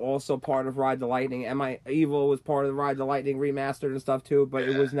Blitzkrieg was also part of Ride the Lightning. Am I Evil was part of the Ride the Lightning remastered and stuff too, but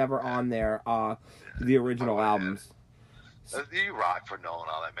it was never on there. The original albums. You rock for knowing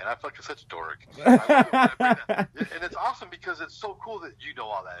all that, man. I feel like such a dork. And it's awesome because it's so cool that you know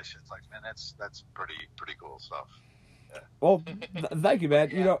all that shit. It's like, man, that's pretty cool stuff. Yeah. Well, thank you, man.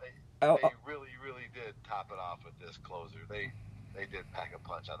 Yeah, they really did top it off with this closer. They did pack a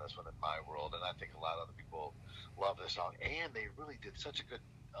punch on this one in my world, and I think a lot of other people love this song. And they really did such a good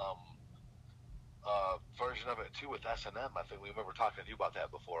version of it too with S&M. I think we remember talking to you about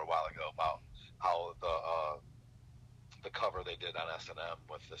that before a while ago about how the cover they did on S&M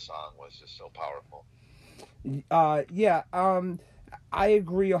with this song was just so powerful. I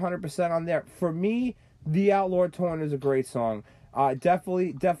agree 100% on there. For me, The Outlaw Torn is a great song.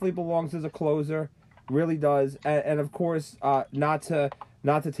 Definitely belongs as a closer. Really does. And of course, not to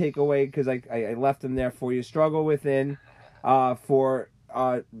take away, because I left them there for you. Struggle Within, for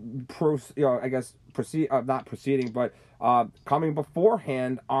not proceeding, but coming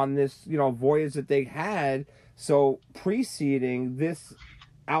beforehand on this voyage that they had. So preceding this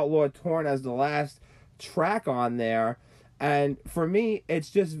Outlaw Torn as the last track on there. And for me, it's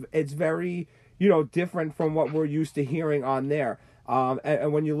very different from what we're used to hearing on there.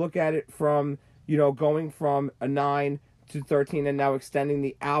 And when you look at it from going from a 9 to 13 and now extending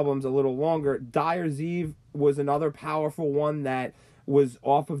the albums a little longer, Dyer's Eve was another powerful one that was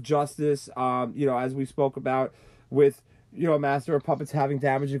off of Justice, as we spoke about with Master of Puppets having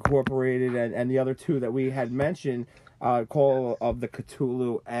Damage Incorporated and the other two that we had mentioned, Call of the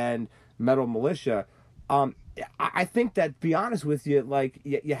Cthulhu and Metal Militia. I think that, be honest with you, like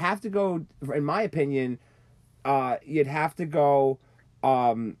you have to go, in my opinion, you'd have to go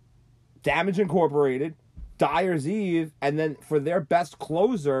Damage Incorporated, Dyer's Eve, and then for their best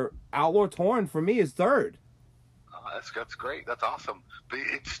closer, Outlaw Torn for me is third. That's great. That's awesome. But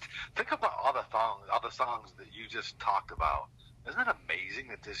think about all the songs that you just talked about. Isn't it amazing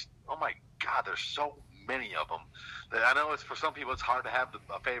that oh my God, there's so many of them. I know it's for some people it's hard to have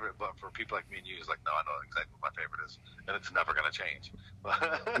a favorite, but for people like me and you, it's like, no, I know exactly what my favorite is, and it's never going to change.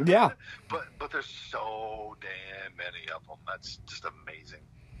 Yeah. But there's so damn many of them. That's just amazing.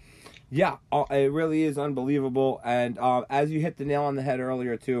 Yeah, it really is unbelievable. And as you hit the nail on the head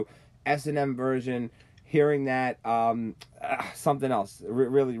earlier too, S&M version, hearing that, something else.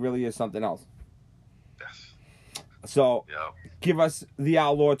 Really, really is something else. Yes. So, Yeah. give us the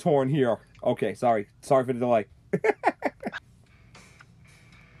Outlaw Torn here. Okay, sorry for the delay.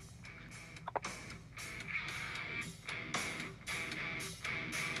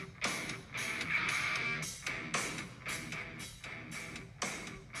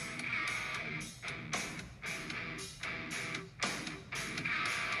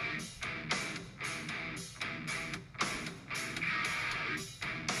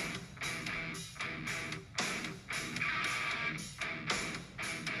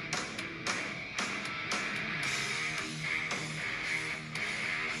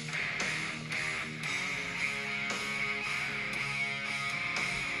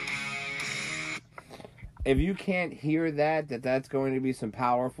 If you can't hear that's going to be some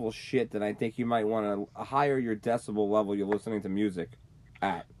powerful shit, then I think you might want to higher your decibel level you're listening to music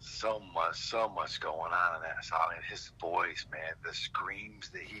at. So much going on in that song. And his voice, man, the screams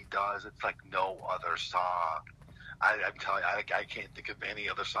that he does, it's like no other song. I'm telling you, I can't think of any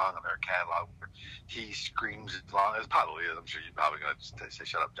other song on their catalog where he screams as long as probably is. I'm sure you're probably going to say,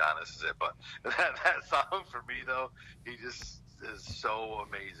 shut up, John, this is it. But that song for me, though, he just is so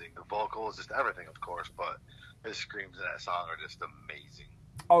amazing. The vocals, just everything, of course, but his screams in that song are just amazing.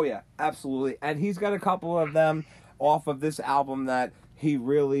 Oh, yeah, absolutely. And he's got a couple of them off of this album that he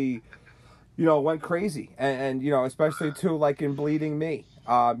really, went crazy. And especially, too, like in Bleeding Me.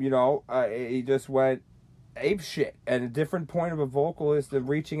 He just went ape shit, and a different point of a vocalist and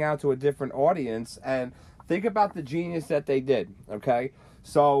reaching out to a different audience. And think about the genius that they did. Okay,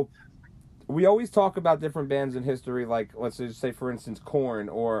 so we always talk about different bands in history, like let's just say, for instance, Korn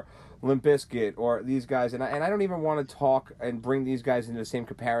or Limp Bizkit or these guys, and I don't even want to talk and bring these guys into the same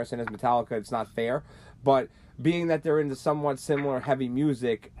comparison as Metallica. It's not fair, but being that they're into somewhat similar heavy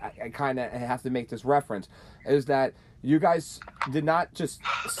music, I kind of have to make this reference, is that you guys did not just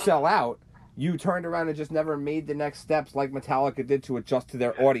sell out. You turned around and just never made the next steps like Metallica did to adjust to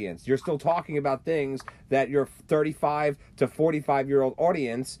their audience. You're still talking about things that your 35 to 45-year-old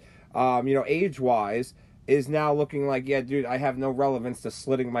audience, age-wise, is now looking like, yeah, dude, I have no relevance to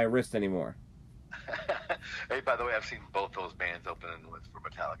slitting my wrist anymore. Hey, by the way, I've seen both those bands opening for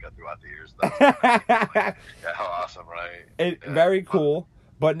Metallica throughout the years. Yeah, how awesome, right? Very cool.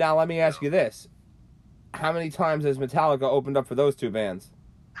 But now let me ask you this. How many times has Metallica opened up for those two bands?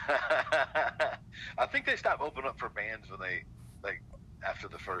 I think they stopped opening up for bands when they, like, after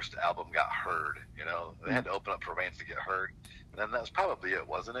the first album got heard. They had to open up for bands to get heard, and then that was probably it,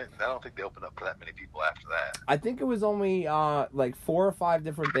 wasn't it? I don't think they opened up for that many people after that. I think it was only like 4 or 5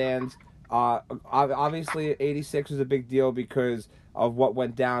 different bands. Obviously, '86 was a big deal because of what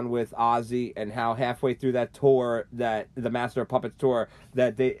went down with Ozzy and how halfway through that tour, that the Master of Puppets tour,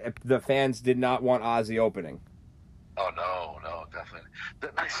 that the fans did not want Ozzy opening. Oh no, definitely.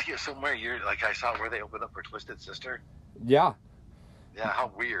 Didn't I see it somewhere? I saw where they opened up for Twisted Sister. Yeah. Yeah,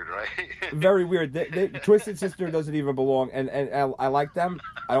 how weird, right? Very weird. Twisted Sister doesn't even belong, and I like them.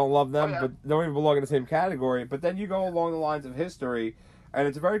 I don't love them, but they don't even belong in the same category. But then you go along the lines of history, and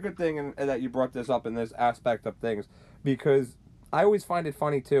it's a very good thing that you brought this up in this aspect of things, because I always find it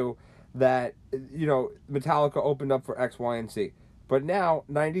funny too that Metallica opened up for X, Y, and Z, but now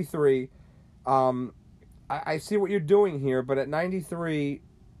 '93. I see what you're doing here, but at '93,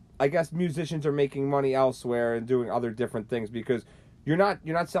 I guess musicians are making money elsewhere and doing other different things, because you're not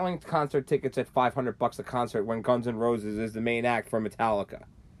selling concert tickets at $500 a concert when Guns N' Roses is the main act for Metallica.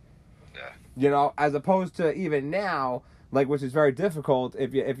 Yeah. As opposed to even now, which is very difficult.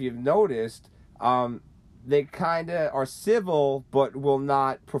 If you've noticed, they kind of are civil but will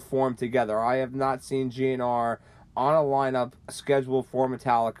not perform together. I have not seen GNR on a lineup scheduled for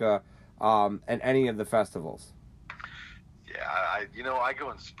Metallica at any of the festivals. Yeah, I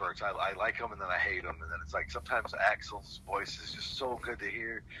go in spurts. I like them and then I hate them, and then it's like sometimes Axl's voice is just so good to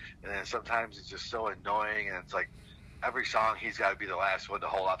hear, and then sometimes it's just so annoying, and it's like every song he's got to be the last one to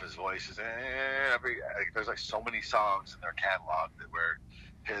hold off his voice. There's like so many songs in their catalog where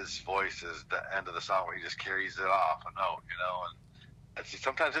his voice is the end of the song where he just carries it off a note, and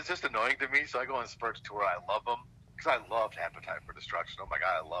sometimes it's just annoying to me. So I go in spurts to where I love them, because I loved Appetite for Destruction. Oh my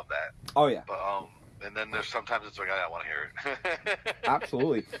god, I love that. Oh yeah. But and then there's sometimes it's like I want to hear it.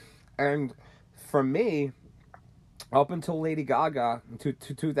 Absolutely. And for me, up until Lady Gaga to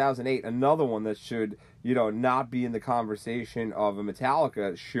 2008, another one that should not be in the conversation of a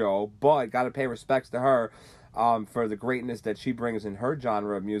Metallica show, but got to pay respects to her for the greatness that she brings in her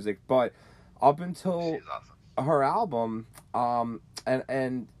genre of music. But up until She's awesome. her album,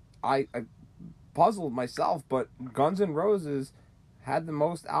 and I puzzled myself, but Guns N' Roses had the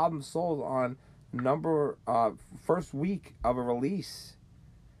most albums sold on first week of a release.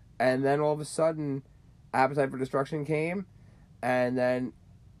 And then all of a sudden, Appetite for Destruction came, and then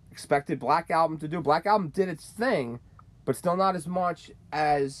expected Black Album to do. Black Album did its thing, but still not as much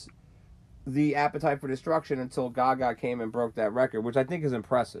as the Appetite for Destruction until Gaga came and broke that record, which I think is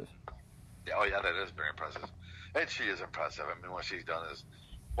impressive. Oh yeah, that is very impressive, and she is impressive. I mean, what she's done has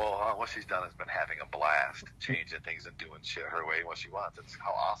been having a blast, changing things and doing shit her way what she wants. It's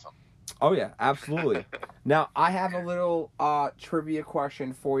how awesome. Oh yeah, absolutely. Now I have a little trivia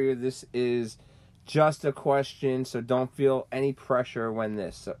question for you. This is just a question, so don't feel any pressure when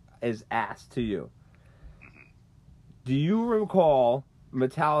this is asked to you. Do you recall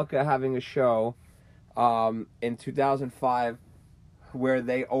Metallica having a show in 2005 where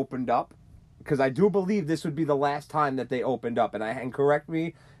they opened up? Because I do believe this would be the last time that they opened up. And correct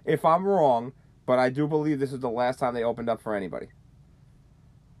me if I'm wrong, but I do believe this is the last time they opened up for anybody.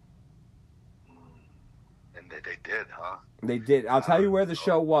 And they did, huh? They did. I'll tell you where the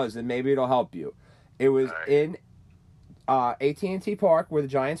show was, and maybe it'll help you. It was in AT&T Park, where the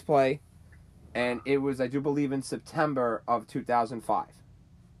Giants play, and it was, I do believe, in September of 2005. I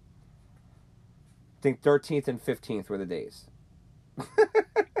think 13th and 15th were the days.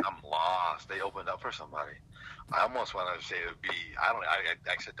 I'm lost. They opened up for somebody. I almost want to say it would be. I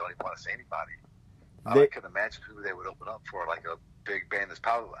actually don't even want to say anybody. I can imagine who they would open up for, like a big band that's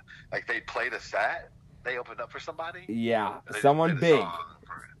probably like they played a set. They opened up for somebody. Yeah, someone big.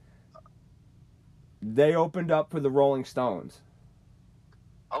 They opened up for the Rolling Stones.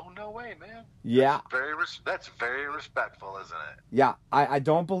 Oh no way, man! Yeah, that's very respectful, isn't it? Yeah, I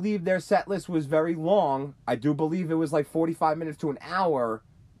don't believe their set list was very long. I do believe it was like 45 minutes to an hour,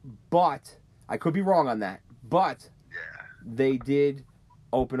 but I could be wrong on that. But they did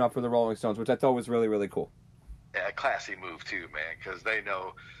open up for the Rolling Stones, which I thought was really, really cool. Yeah, a classy move too, man, because they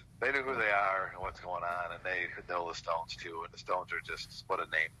know who they are and what's going on, and they know the Stones too. And the Stones are just what a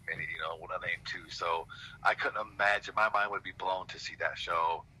name, what a name too. So I couldn't imagine. My mind would be blown to see that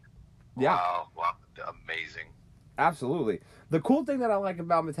show. Yeah, wow, amazing. Absolutely. The cool thing that I like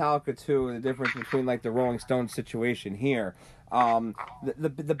about Metallica too, the difference between like the Rolling Stones situation here,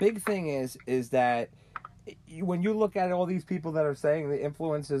 the big thing is that when you look at all these people that are saying the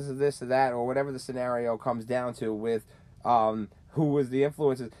influences of this or that or whatever the scenario comes down to with who was the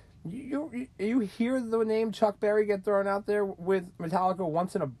influences, you hear the name Chuck Berry get thrown out there with Metallica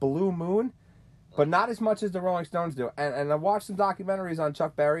once in a blue moon, but not as much as the Rolling Stones do. And I watched some documentaries on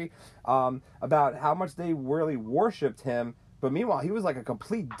Chuck Berry about how much they really worshipped him, but meanwhile he was like a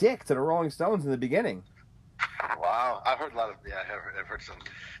complete dick to the Rolling Stones in the beginning. Wow, I've heard a lot of I've heard some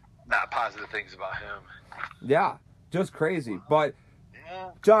not positive things about him. Yeah, just crazy. But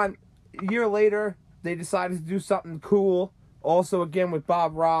John, a year later, they decided to do something cool. Also, again with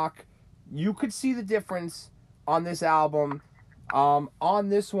Bob Rock, you could see the difference on this album. On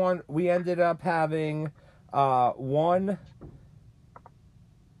this one, we ended up having 1,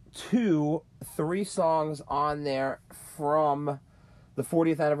 2, 3 songs on there from the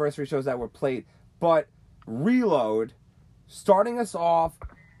 40th anniversary shows that were played. But Reload, starting us off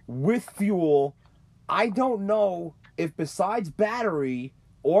with Fuel, I don't know if besides Battery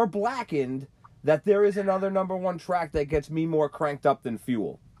or Blackened that there is another number one track that gets me more cranked up than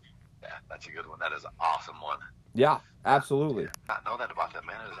Fuel. Yeah, that's a good one. That is an awesome one. Yeah, absolutely. Not know that about that,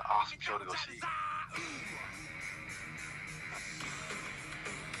 man. It is an awesome show to go see.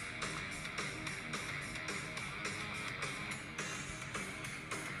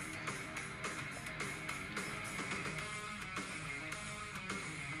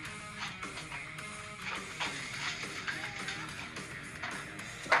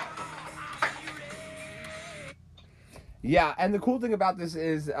 Yeah, and the cool thing about this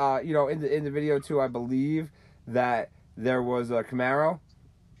is, in the video too, I believe that there was a Camaro.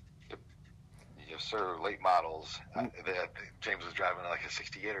 Yes, sir. Late models. James was driving like a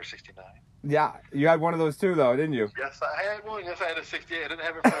 68 or 69. Yeah, you had one of those too, though, didn't you? Yes, I had one. Yes, I had a 68. I didn't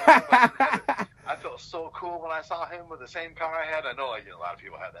have it for him, I felt so cool when I saw him with the same car I had. I know, a lot of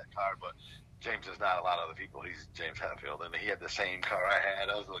people have that car, but James is not a lot of other people. He's James Hetfield, and he had the same car I had.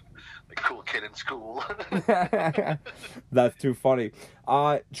 I was the cool kid in school. That's too funny.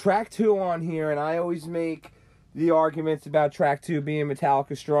 Track 2 on here, and I always make the arguments about track 2 being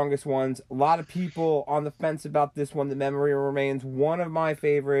Metallica's strongest ones. A lot of people on the fence about this one. The Memory Remains, one of my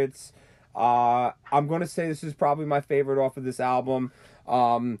favorites. I'm going to say this is probably my favorite off of this album.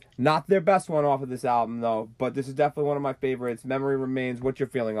 Not their best one off of this album, though, but this is definitely one of my favorites. Memory Remains. What's your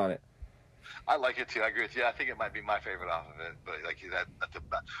feeling on it? I like it too. I agree with you. I think it might be my favorite off of it. But like that,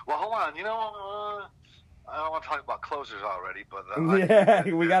 well, hold on. I don't want to talk about closers already, but yeah,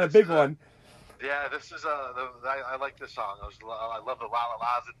 we got a big one. Yeah, this is I like this song. I love the la la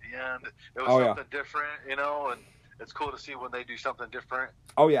la's at the end. It was something different, and it's cool to see when they do something different.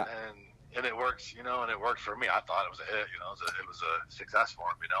 Oh yeah, and it works, and it worked for me. I thought it was a hit, it was a success for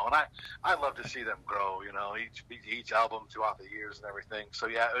them, and I love to see them grow, each album throughout the years and everything. So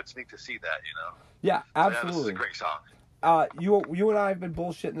yeah, it's neat to see that, Yeah, absolutely. So, this is a great song. You and I have been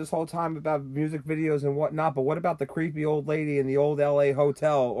bullshitting this whole time about music videos and whatnot, but what about the creepy old lady in the old LA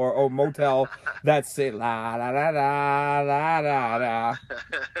hotel or motel that say la la la la la la la?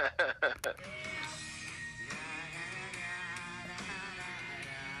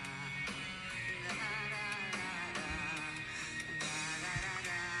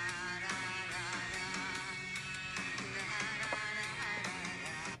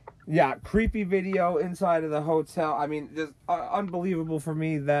 Yeah, creepy video inside of the hotel. I mean, just unbelievable for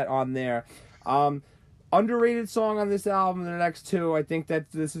me that on there. Underrated song on this album, the next two, I think that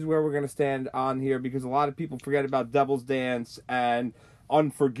this is where we're going to stand on here because a lot of people forget about Devil's Dance and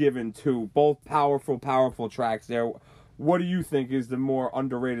Unforgiven too. Both powerful, powerful tracks there. What do you think is the more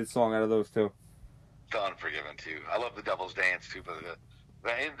underrated song out of those two? The Unforgiven too. I love the Devil's Dance too, but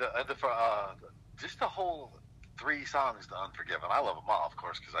just the whole 3 songs, The Unforgiven. I love them all, of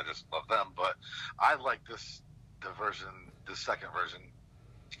course, because I just love them. But I like the second version,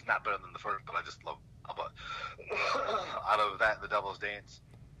 not better than the first, but I just love. But out of that, The Devil's Dance,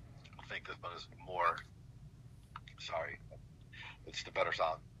 I think this one is more. Sorry, it's the better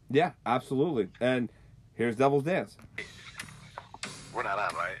song. Yeah, absolutely. And here's Devil's Dance. We're not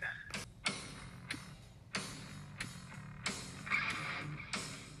on, right?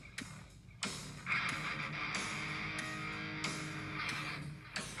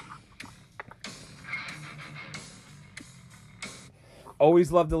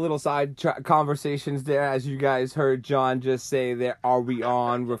 Always love the little side conversations there, as you guys heard John just say there, are we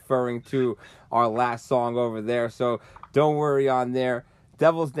on, referring to our last song over there. So don't worry on there.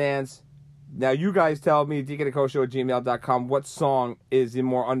 Devil's Dance. Now you guys tell me, deaconandcoshow@gmail.com, what song is the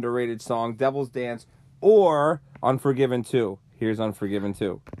more underrated song, Devil's Dance or Unforgiven 2? Here's Unforgiven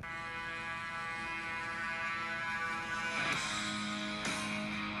 2.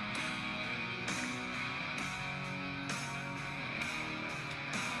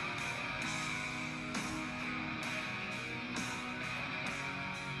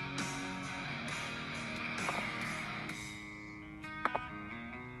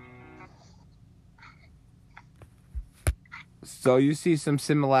 So you see some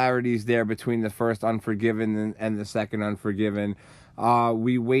similarities there between the first Unforgiven and the second Unforgiven.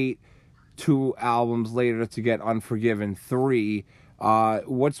 We wait 2 albums later to get Unforgiven 3.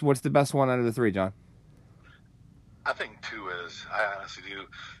 What's the best one out of the 3, John? I think 2 is. I honestly do.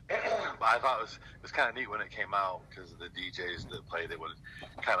 I thought it was kind of neat when it came out because the DJs that play, they would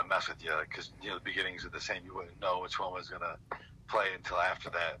kind of mess with you because the beginnings are the same. You wouldn't know which one was gonna play until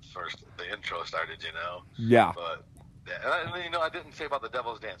after the intro started. Yeah. But. And I didn't say about the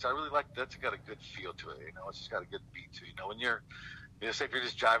Devil's Dance. I really like that's got a good feel to it. It's just got a good beat to it. When you're, say if you're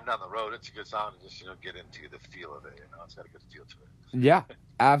just driving down the road, it's a good song to just get into the feel of it. It's got a good feel to it. Yeah,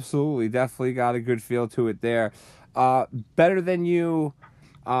 absolutely, definitely got a good feel to it there. Better Than You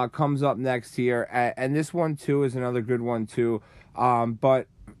comes up next here, and this one too is another good one too. But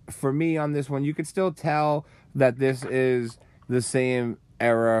for me on this one, you could still tell that this is the same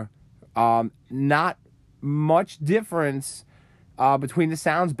era. Not much difference between the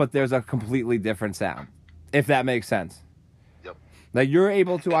sounds, but there's a completely different sound, if that makes sense. Yep. Like you're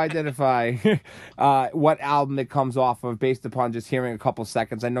able to identify what album it comes off of based upon just hearing a couple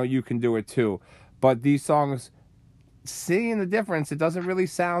seconds. I know you can do it too, but these songs, seeing the difference, it doesn't really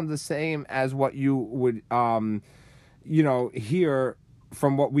sound the same as what you would hear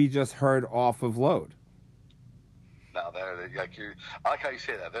from what we just heard off of Load. No, I like how you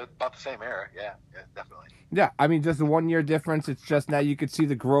say that. They're about the same era. Yeah, definitely. Yeah, I mean, just a 1 year difference. It's just now you could see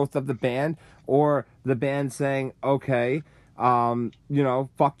the growth of the band, or the band saying, okay,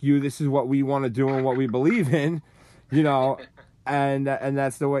 fuck you, this is what we want to do and what we believe in, and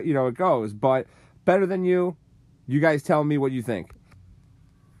that's the way, it goes. But Better Than You, you guys tell me what you think.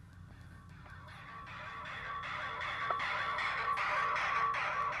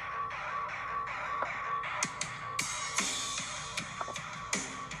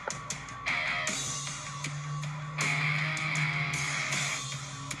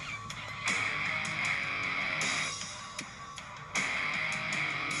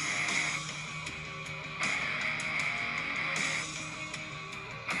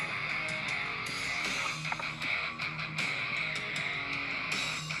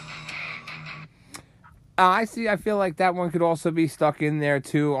 I see. I feel like that one could also be stuck in there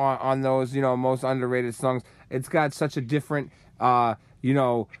too on those most underrated songs. It's got such a different you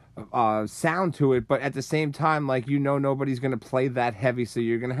know sound to it, but at the same time, like nobody's gonna play that heavy, so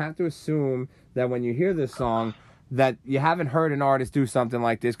you're gonna have to assume that when you hear this song, that you haven't heard an artist do something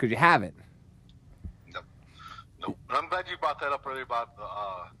like this because you haven't. Nope. Nope. And I'm glad you brought that up earlier about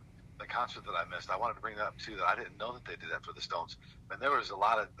the concert that I missed. I wanted to bring that up too. That I didn't know that they did that for the Stones. And there was a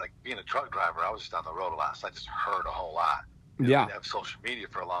lot of like being a truck driver. I was just on the road a lot, so I just heard a whole lot. Yeah. We didn't have social media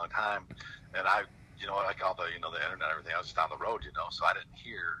for a long time, and I, like all the the internet and everything. I was just on the road, so I didn't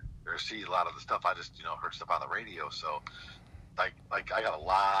hear or see a lot of the stuff. I just heard stuff on the radio. So like I got a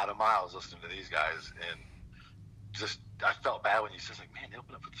lot of miles listening to these guys, and just I felt bad when you said like, man, they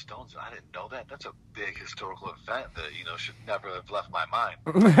opened up for the Stones, and I didn't know that. That's a big historical event that should never have left my mind.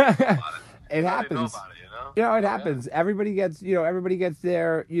 It happens. I didn't know about it, it happens. Yeah. Everybody gets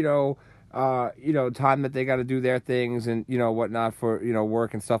their time that they got to do their things and whatnot for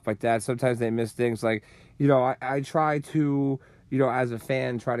work and stuff like that. Sometimes they miss things. Like I try to as a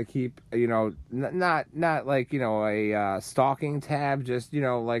fan try to keep not like a stalking tab. Just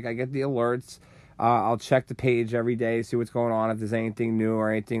like I get the alerts. I'll check the page every day, see what's going on, if there's anything new or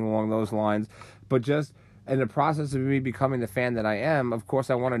anything along those lines. But just in the process of me becoming the fan that I am, of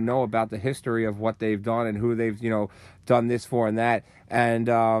course, I want to know about the history of what they've done and who they've, done this for and that. And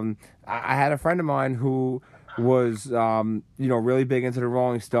I had a friend of mine who was, really big into the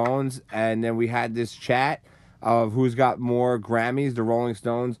Rolling Stones. And then we had this chat of who's got more Grammys, the Rolling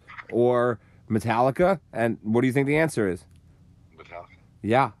Stones or Metallica. And what do you think the answer is? Metallica.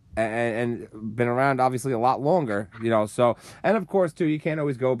 Yeah. And been around obviously a lot longer, so, and of course too, you can't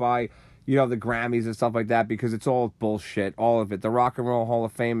always go by, the Grammys and stuff like that because it's all bullshit, all of it. The Rock and Roll Hall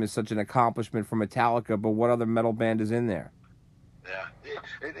of Fame is such an accomplishment for Metallica, but what other metal band is in there? Yeah,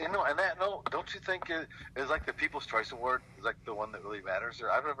 and that don't you think it is like the People's Choice Award is like the one that really matters?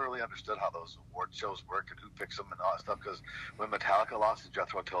 I've never really understood how those award shows work and who picks them and all that stuff. Because when Metallica lost to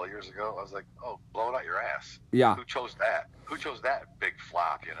Jethro Tull years ago, I was like, oh, blow it out your ass. Yeah. Who chose that? Who chose that big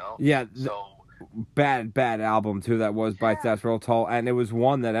flop? Yeah. So bad album too. That was by Jethro Tull, and it was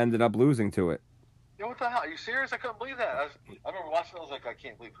one that ended up losing to it. What the hell? Are you serious? I couldn't believe that. I remember watching it. I was like, I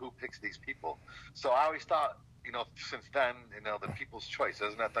can't believe who picks these people. So I always thought, since then, the People's Choice,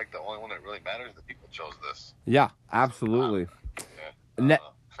 isn't that like the only one that really matters? The people chose this. Yeah, absolutely.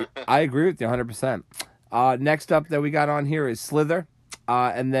 I agree with you 100%. Next up that we got on here is Slither.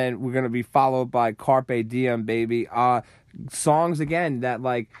 And then we're going to be followed by Carpe Diem, baby. Songs, again, that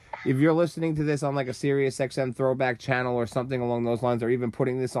like, if you're listening to this on like a Sirius XM throwback channel or something along those lines, or even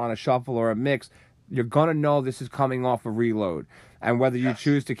putting this on a shuffle or a mix, you're going to know this is coming off a Reload. And whether you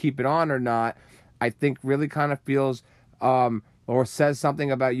choose to keep it on or not, I think really kind of feels or says something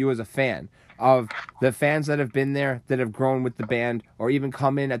about you as a fan. Of the fans that have been there, that have grown with the band, or even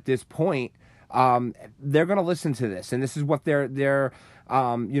come in at this point, they're going to listen to this. And this is what their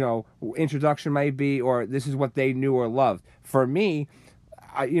introduction might be, or this is what they knew or loved. For me,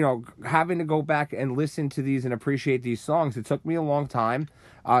 having to go back and listen to these and appreciate these songs, it took me a long time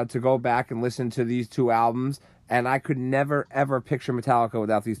to go back and listen to these two albums, and I could never, ever picture Metallica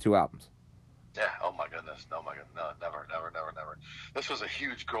without these two albums. Yeah, oh my goodness. No, never. This was a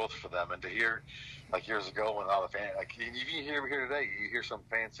huge growth for them, and to hear, like years ago when all the fans, like you hear here today, you hear some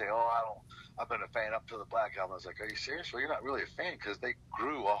fans say, "Oh, I've been a fan up to the Black Album." I was like, "Are you serious? Well, you're not really a fan because they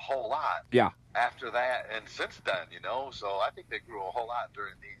grew a whole lot." Yeah. After that, and since then, So I think they grew a whole lot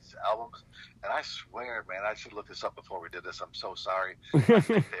during these albums, and I swear, man, I should look this up before we did this. I'm so sorry.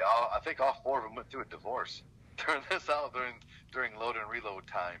 I think all four of them went through a divorce during this during Load and Reload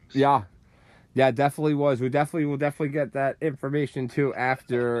times. Yeah. Yeah, it definitely was. We'll definitely get that information too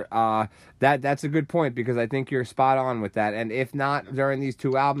after that. That's a good point because I think you're spot on with that. And if not during these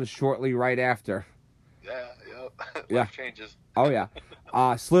two albums, shortly right after. Yeah. Life changes. Oh yeah.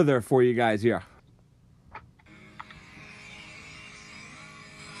 Slither for you guys here.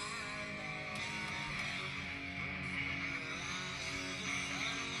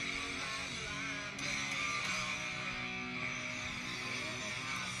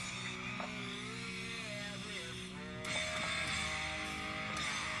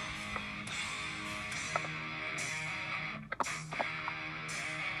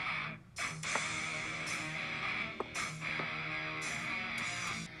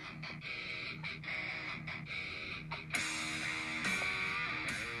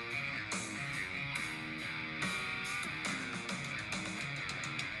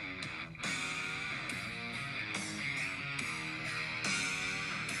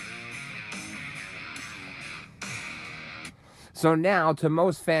 So now, to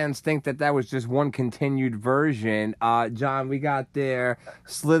most fans, think that was just one continued version. John, we got there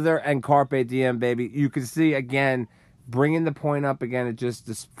Slither and Carpe Diem, baby. You can see, again, bringing the point up again. It just,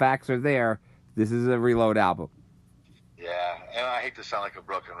 the facts are there. This is a Reload album. Yeah, and I hate to sound like a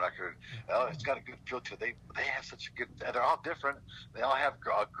broken record. Oh, it's got a good feel to it. They have such a good. They're all different. They all have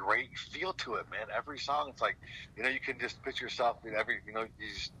a great feel to it, man. Every song, it's like, you can just picture yourself.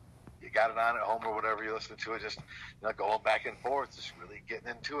 You got it on at home or whatever you're listening to it, just going back and forth, just really getting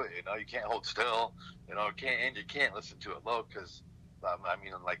into it. You can't hold still. You can't listen to it low because.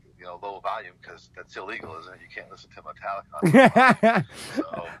 Low volume because that's illegal, isn't it? You can't listen to Metallica.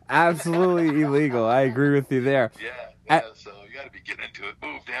 So. Absolutely illegal. I agree with you there. Yeah. So you got to be getting into it.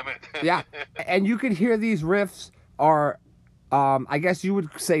 Move, damn it. Yeah, and you could hear these riffs are, I guess you would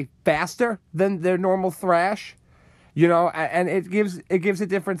say, faster than their normal thrash. And it gives a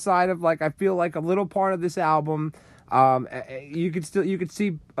different side of, like, I feel like a little part of this album. You could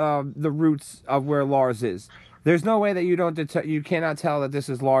see the roots of where Lars is. There's no way that you cannot tell that this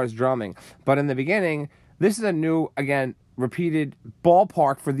is Lars drumming. But in the beginning, this is a new, again, repeated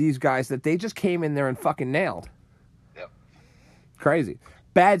ballpark for these guys that they just came in there and fucking nailed. Yep. Crazy.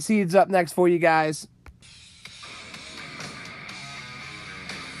 Bad Seeds up next for you guys.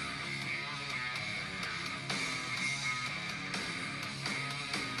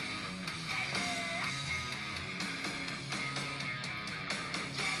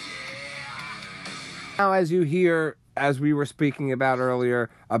 Now, as you hear, as we were speaking about earlier,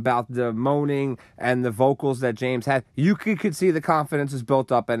 about the moaning and the vocals that James had, you could see the confidence is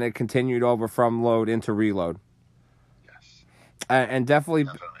built up, and it continued over from Load into Reload. Yes. And definitely,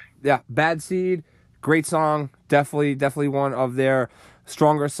 yeah, Bad Seed, great song. Definitely one of their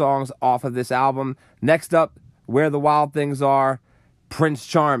stronger songs off of this album. Next up, Where the Wild Things Are, Prince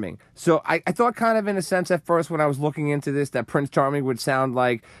Charming. So I thought, kind of in a sense at first when I was looking into this, that Prince Charming would sound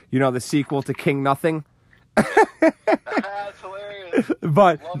like, the sequel to King Nothing. That's hilarious.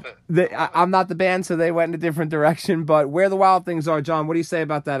 But Love it. I'm not the band, so they went in a different direction. But Where the Wild Things Are, John, what do you say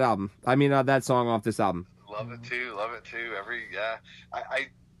about that album? That song off this album. Love it too.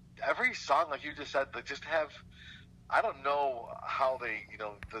 Every song, like you just said, they just have. I don't know how they,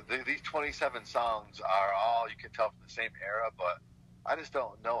 these 27 songs are all, you can tell, from the same era, but I just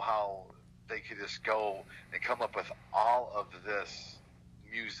don't know how they could just go and come up with all of this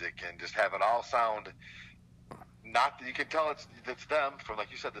music and just have it all sound. Not that you can tell it's them from, like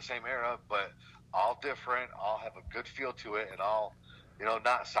you said, the same era, but all different, all have a good feel to it, and all,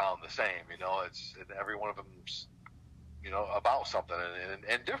 not sound the same. It's every one of them's, about something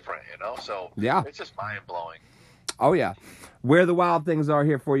and different. So yeah, it's just mind blowing. Oh yeah, Where the Wild Things Are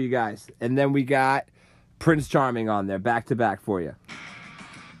here for you guys, and then we got Prince Charming on there, back to back for you.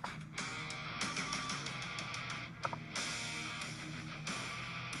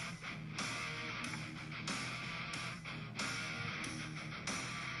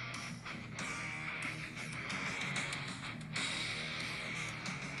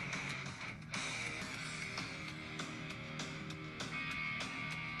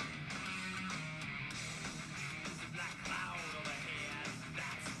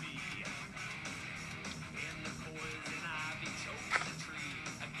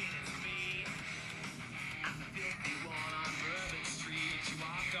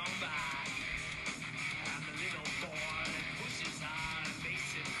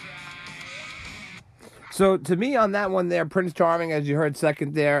 So to me on that one there, Prince Charming, as you heard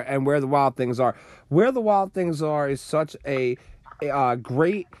second there, and Where the Wild Things Are. Where the Wild Things Are is such a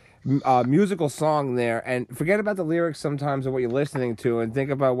great musical song there, and forget about the lyrics sometimes of what you're listening to and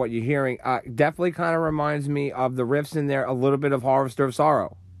think about what you're hearing. Definitely kind of reminds me of the riffs in there, a little bit of Harvester of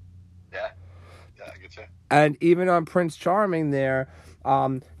Sorrow. Yeah, I get you. And even on Prince Charming there,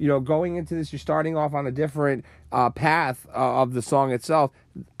 going into this, you're starting off on a different path of the song itself.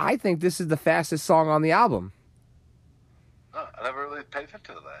 I think this is the fastest song on the album. Oh, I never really paid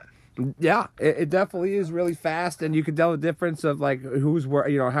attention to that. Yeah, it definitely is really fast, and you can tell the difference of like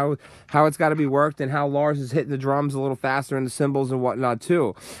how it's got to be worked, and how Lars is hitting the drums a little faster and the cymbals and whatnot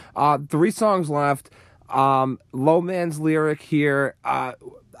too. 3 songs left. Low Man's Lyric here. I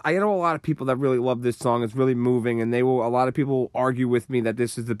know a lot of people that really love this song. It's really moving, and a lot of people will argue with me that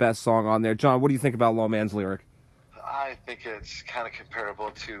this is the best song on there. John, what do you think about Low Man's Lyric? I think it's kind of comparable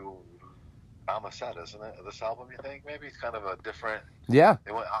to Mama Said, isn't it? This album, you think? Maybe it's kind of a different. Yeah.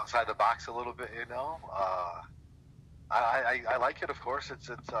 It went outside the box a little bit, I like it, of course. It's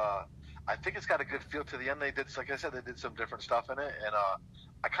I think it's got a good feel to the end. They did, like I said, they did some different stuff in it, and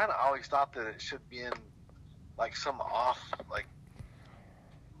I kind of always thought that it should be in like some off like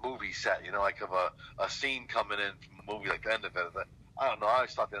movie set, like of a scene coming in from movie, like the end of it. I don't know. I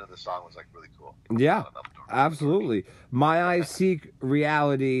always thought the end of the song was like really cool. Yeah, absolutely. My eyes seek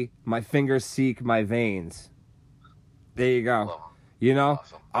reality. My fingers seek my veins. There you go. You know,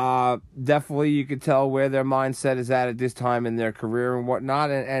 awesome. Definitely you could tell where their mindset is at this time in their career and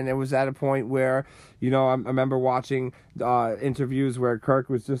whatnot. And it was at a point where, you know, I remember watching interviews where Kirk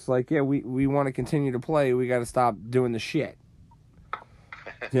was just like, yeah, we want to continue to play. We got to stop doing the shit.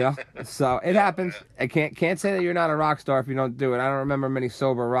 You know, so it happens. I can't say that you're not a rock star if you don't do it. I don't remember many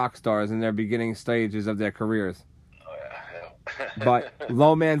sober rock stars in their beginning stages of their careers. Oh yeah. But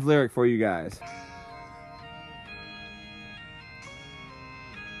Low Man's lyric for you guys.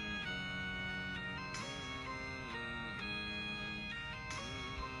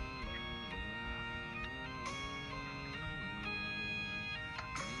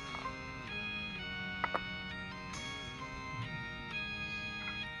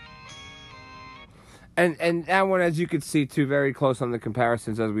 And that one, as you could see, too, very close on the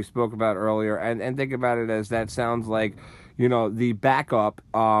comparisons as we spoke about earlier. And think about it as that sounds like, you know, the backup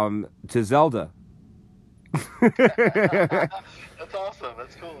to Zelda. That's awesome.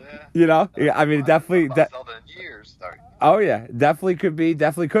 That's cool. Yeah. You know, yeah. I mean, definitely. Zelda in years. Sorry. Oh yeah, definitely could be.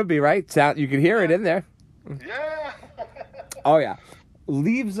 Definitely could be. Right? Sound. You can hear it in there. Yeah. Oh yeah.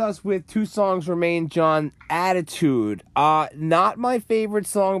 Leaves us with two songs remain, John. Attitude. Not my favorite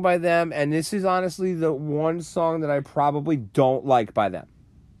song by them, and this is honestly the one song that I probably don't like by them.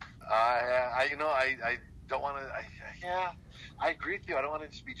 I don't want to. Yeah, I agree with you. I don't want to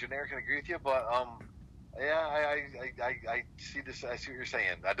just be generic and agree with you, but yeah, I see this. I see what you're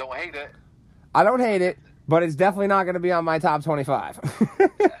saying. I don't hate it. I don't hate it, but it's definitely not going to be on my top 25.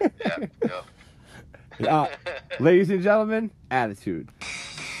 Yeah. Ladies and gentlemen, Attitude.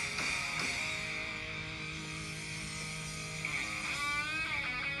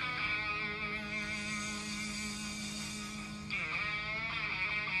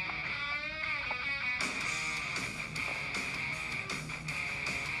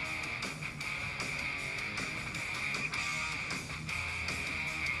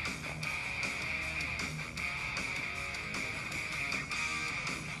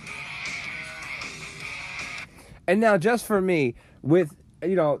 And now, just for me, with,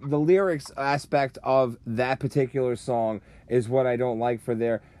 you know, the lyrics aspect of that particular song is what I don't like for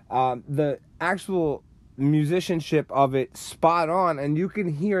there. The actual musicianship of it, spot on, and you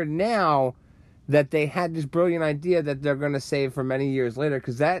can hear now that they had this brilliant idea that they're going to save for many years later,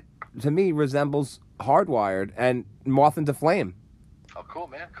 because that, to me, resembles Hardwired and Moth into Flame. Oh, cool,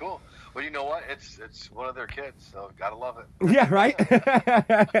 man, cool. Well, you know what? It's one of their kids, so gotta love it. Yeah, right?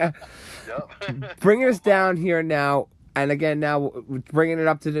 Yep. Bringing us down here now, and again, now bringing it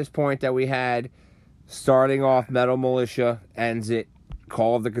up to this point that we had, starting off Metal Militia, ends it,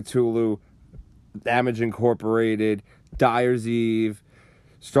 Call of the Cthulhu, Damage Incorporated, Dyer's Eve,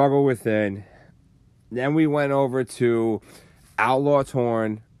 Struggle Within. Then we went over to Outlaw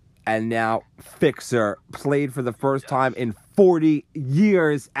Torn, and now Fixer, played for the first time in 40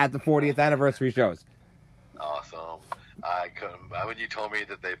 years at the 40th anniversary shows. Awesome. I couldn't. When you told me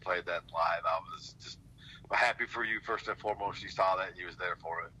that they played that live, I was just happy for you. First and foremost, you saw that and you was there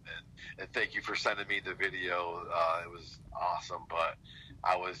for it, and thank you for sending me the video. It was awesome, but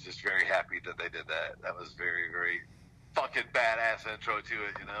I was just very happy that they did that. That was very, very fucking badass intro to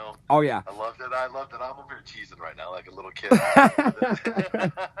it, you know? Oh, yeah. I loved it. I'm over here cheesing right now like a little kid.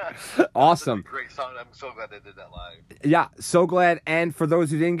 Awesome. Great song. I'm so glad they did that live. Yeah, so glad. And for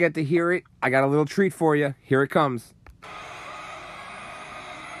those who didn't get to hear it, I got a little treat for you. Here it comes.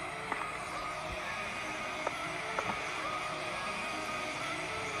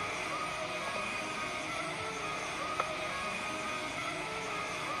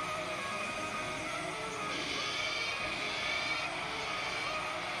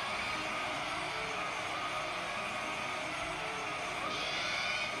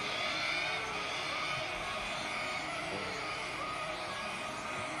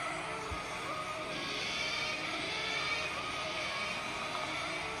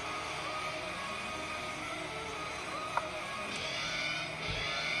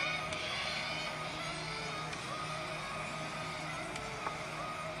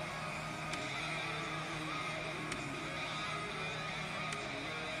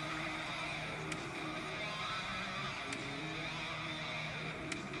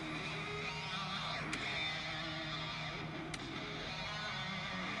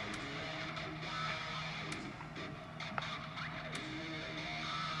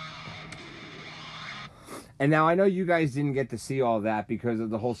 And now I know you guys didn't get to see all that because of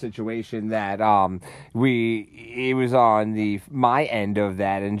the whole situation that it was on my end of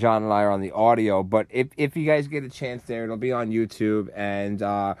that, and John and I are on the audio. But if you guys get a chance there, it'll be on YouTube, and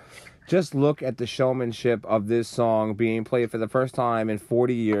just look at the showmanship of this song being played for the first time in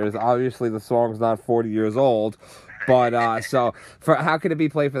 40 years. Obviously, the song's not 40 years old. But how could it be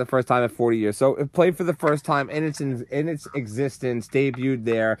played for the first time in 40 years? So it played for the first time in its existence, debuted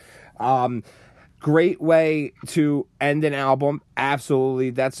there. Great way to end an album. Absolutely,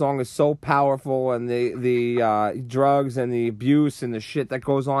 that song is so powerful, and the drugs and the abuse and the shit that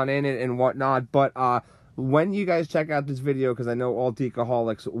goes on in it and whatnot. But when you guys check out this video, because I know all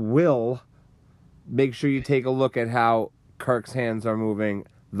Deacaholics will, make sure you take a look at how Kirk's hands are moving.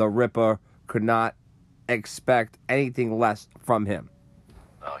 The Ripper could not expect anything less from him.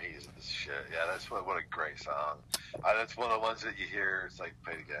 No, he's the shit. Yeah, that's what a great song. That's one of the ones that you hear. It's like,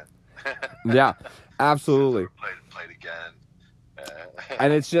 play it again. Yeah, absolutely. Play it again.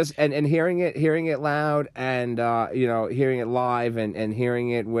 And it's just and hearing it loud, and hearing it live, and hearing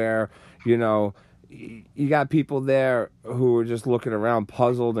it where you got people there who are just looking around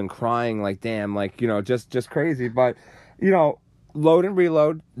puzzled and crying like, damn, like, just crazy. But load and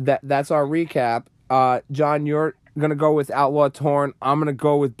reload, that's our recap. John, you're gonna go with Outlaw Torn. I'm gonna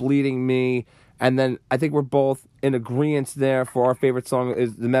go with Bleeding Me. And then I think we're both in agreement there for our favorite song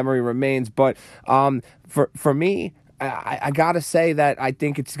is The Memory Remains. But for me, I got to say that I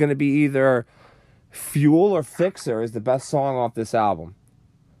think it's going to be either Fuel or Fixer is the best song off this album.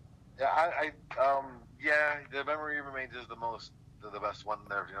 Yeah, The Memory Remains is the best one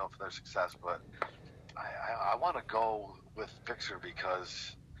there, for their success. But I want to go with Fixer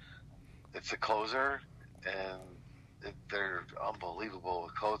because it's a closer, and they're unbelievable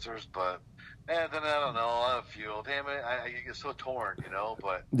closers, but... And then I don't know, I have Fuel. Damn it, I get so torn,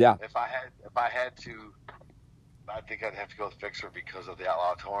 But yeah, if I had to, I think I'd have to go with Fixer because of the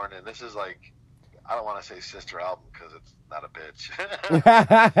Outlaw Torn. And this is like, I don't want to say sister album because it's not a bitch.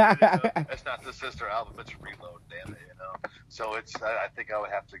 It's not the sister album. It's Reload. Damn it, So I think I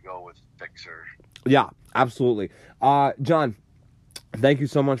would have to go with Fixer. Yeah, absolutely. John, thank you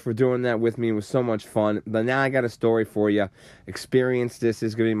so much for doing that with me. It was so much fun. But now I got a story for you. Experience this.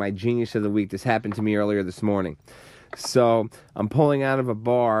 This is going to be my Genius of the Week. This happened to me earlier this morning. So I'm pulling out of a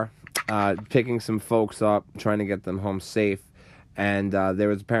bar, picking some folks up, trying to get them home safe. And there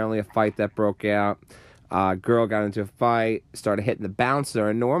was apparently a fight that broke out. Girl got into a fight, started hitting the bouncer.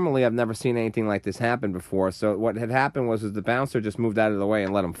 And normally I've never seen anything like this happen before. So what had happened was the bouncer just moved out of the way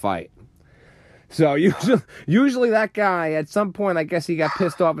and let him fight. So usually that guy, at some point, I guess he got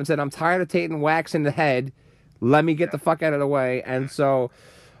pissed off and said, I'm tired of taking whacks in the head. Let me get the fuck out of the way. And so,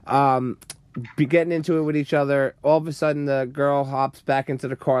 be getting into it with each other. All of a sudden, the girl hops back into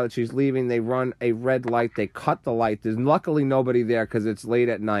the car that she's leaving. They run a red light. They cut the light. There's luckily nobody there because it's late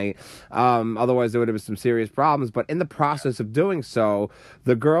at night. Otherwise, there would have been some serious problems. But in the process of doing so,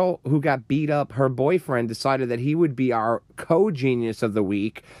 the girl who got beat up, her boyfriend decided that he would be our co-genius of the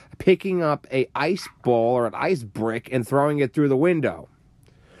week, picking up a ice ball or an ice brick and throwing it through the window.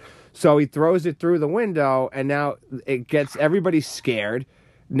 So he throws it through the window, and now it gets everybody scared.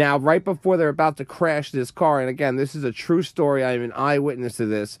 Now, right before they're about to crash this car, and again, this is a true story, I'm an eyewitness to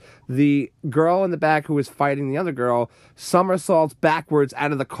this, the girl in the back who was fighting the other girl somersaults backwards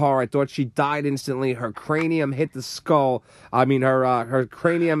out of the car. I thought she died instantly. Her cranium hit the skull. Her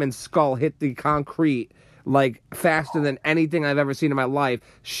cranium and skull hit the concrete like faster than anything I've ever seen in my life.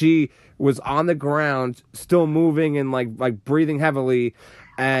 She was on the ground, still moving and like breathing heavily.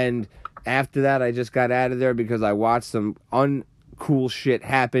 And after that, I just got out of there because I watched some uncool shit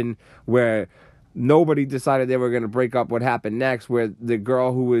happen where nobody decided they were going to break up what happened next, where the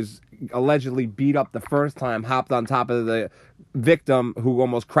girl who was allegedly beat up the first time hopped on top of the victim who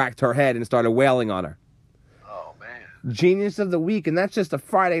almost cracked her head and started wailing on her. Oh, man. Genius of the week, and that's just a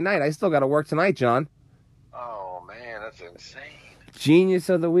Friday night. I still got to work tonight, John. Oh, man, that's insane. Genius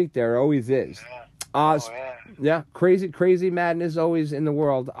of the week, there always is. Yeah. Yeah, crazy madness always in the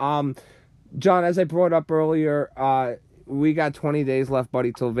world. John, as I brought up earlier, we got 20 days left,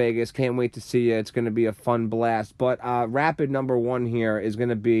 buddy, till Vegas. Can't wait to see you. It's going to be a fun blast. But rapid number one here is going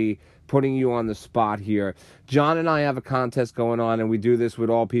to be putting you on the spot here. John and I have a contest going on, and we do this with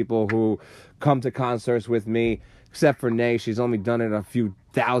all people who come to concerts with me, except for Nay. She's only done it a few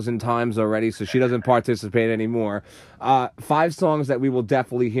thousand times already, so she doesn't participate anymore. 5 songs that we will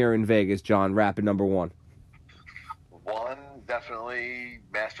definitely hear in Vegas, John. Rapid number one. One, definitely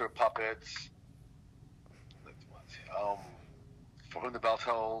Master of Puppets. From the Bell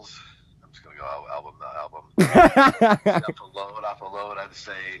Tolls. I'm just going to go album, not album. Off a load, I'd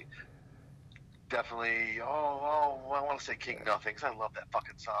say definitely. Oh, I want to say King Nothing 'cause I love that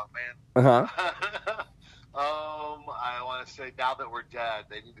fucking song, Uh huh. man. I want to say Now That We're Dead.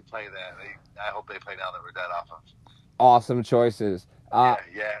 They need to play that. I hope they play Now That We're Dead off of. Awesome choices. Yeah.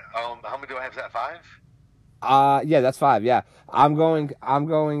 How many do I have? Is that 5? Yeah, that's 5. Yeah, I'm going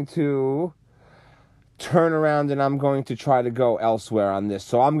to turn around and I'm going to try to go elsewhere on this.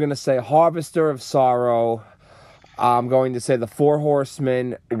 So I'm going to say Harvester of Sorrow. I'm going to say the Four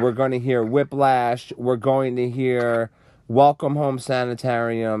Horsemen. We're going to hear Whiplash. We're going to hear Welcome Home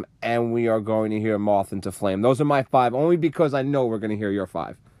Sanitarium. And we are going to hear Moth into Flame. Those are my 5, only because I know we're going to hear your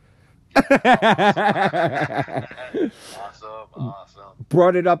 5. Awesome.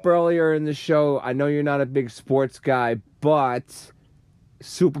 Brought it up earlier in the show. I know you're not a big sports guy, but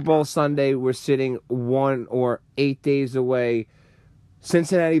Super Bowl Sunday, we're sitting 1 or 8 days away.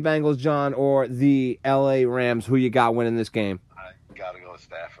 Cincinnati Bengals, John, or the LA Rams, who you got winning this game? I gotta go with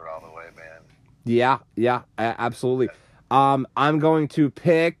Stafford all the way, man. Yeah, absolutely. I'm going to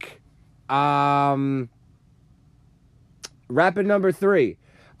pick rapid number 3.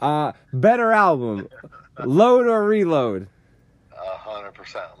 Better album, Load or Reload?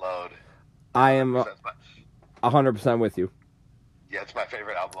 100% Load. I am 100% with you. Yeah, it's my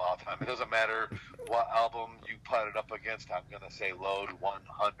favorite album of all time. It doesn't matter what album you put it up against. I'm going to say Load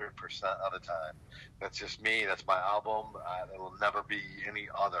 100% of the time. That's just me. That's my album. It'll never be any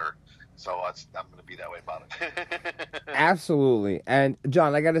other. So I'm going to be that way about it. Absolutely. And,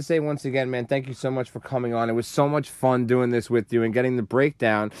 John, I got to say once again, man, thank you so much for coming on. It was so much fun doing this with you and getting the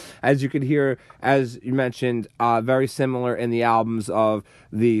breakdown. As you could hear, as you mentioned, very similar in the albums of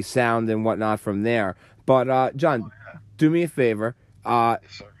the sound and whatnot from there. But, John, do me a favor. Yes,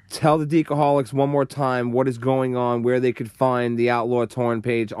 sir. Tell the Deacaholics one more time what is going on, where they could find the Outlaw Torn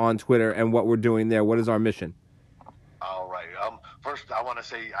page on Twitter, and what we're doing there. What is our mission? All right. First, I want to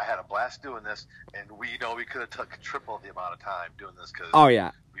say I had a blast doing this, and we could have took triple the amount of time doing this because. Oh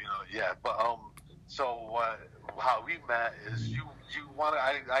yeah. But so how we met is you wanted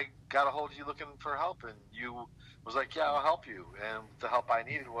I got a hold of you looking for help, and you was like, yeah, I'll help you, and the help I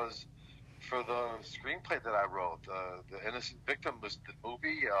needed was for the screenplay that I wrote. The Innocent Victim was the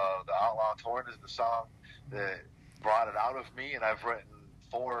movie. The Outlaw Torn is the song that brought it out of me, and I've written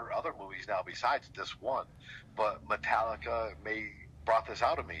 4 other movies now besides this one. But Metallica brought this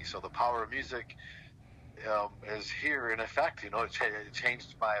out of me. So the power of music is here in effect. It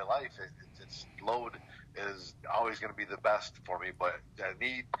changed my life. Its Load is always going to be the best for me. But I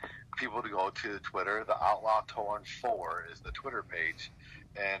need people to go to Twitter. The Outlaw Torn 4 is the Twitter page.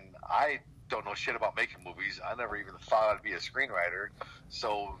 And I don't know shit about making movies. I never even thought I'd be a screenwriter.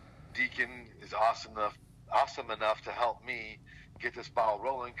 So Deacon is awesome enough to help me get this ball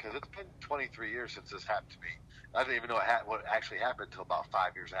rolling, because it's been 23 years since this happened to me. I didn't even know what actually happened until about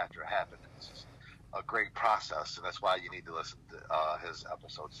 5 years after it happened. It's just a great process, and that's why you need to listen to his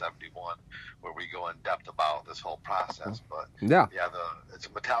episode 71, where we go in depth about this whole process. But it's a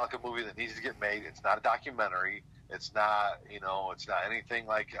Metallica movie that needs to get made. It's not a documentary. It's not, it's not anything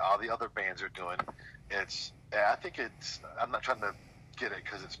like all the other bands are doing. I'm not trying to get it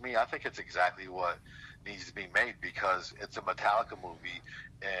because it's me. I think it's exactly what needs to be made, because it's a Metallica movie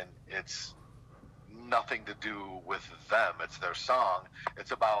and it's nothing to do with them. It's their song.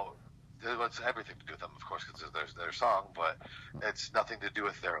 It's everything to do with them, of course, because it's their song, but it's nothing to do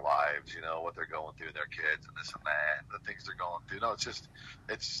with their lives, what they're going through, their kids and this and that, and the things they're going through. No,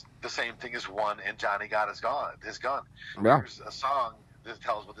 it's the same thing as One and Johnny Got His Gun. Yeah. There's a song that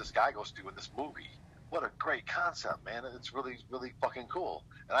tells what this guy goes through in this movie. What a great concept, man. It's really, really fucking cool.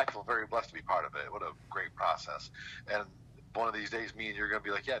 And I feel very blessed to be part of it. What a great process. And one of these days, me and you're going to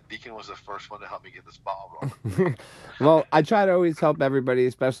be like, yeah, Deacon was the first one to help me get this ball rolling. Well, I try to always help everybody,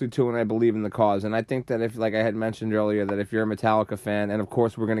 especially too when I believe in the cause. And I think that if, like I had mentioned earlier, that if you're a Metallica fan, and of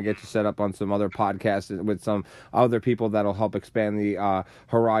course we're going to get you set up on some other podcasts with some other people that'll help expand the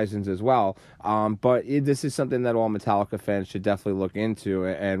horizons as well. This is something that all Metallica fans should definitely look into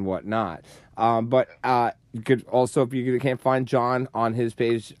and whatnot. You could also, if you can't find John on his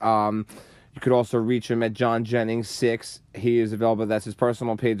page, you could also reach him at John Jennings 6. He is available. That's his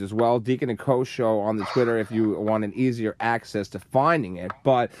personal page as well. Deacon and Co Show on the Twitter if you want an easier access to finding it.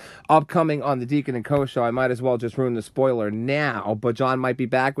 But upcoming on the Deacon and Co Show, I might as well just ruin the spoiler now. But John might be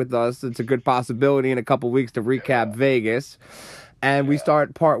back with us. It's a good possibility in a couple weeks to recap Vegas. And we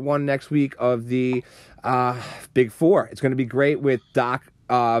start part 1 next week of the Big Four. It's going to be great with Doc.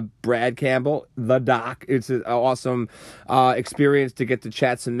 Brad Campbell, the Doc. It's an awesome experience to get to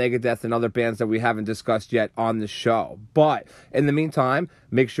chat some Megadeth and other bands that we haven't discussed yet on the show. But in the meantime,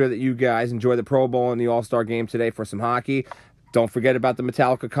 make sure that you guys enjoy the Pro Bowl and the All-Star game today for some hockey. Don't forget about the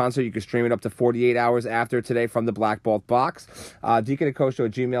Metallica concert. You can stream it up to 48 hours after today from the Black Bolt box.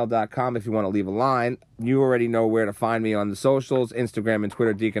 DeaconandCoShow@gmail.com if you want to leave a line. You already know where to find me on the socials, Instagram and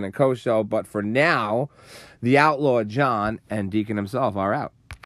Twitter, Deacon and Co Show. But for now, the Outlaw John and Deacon himself are out.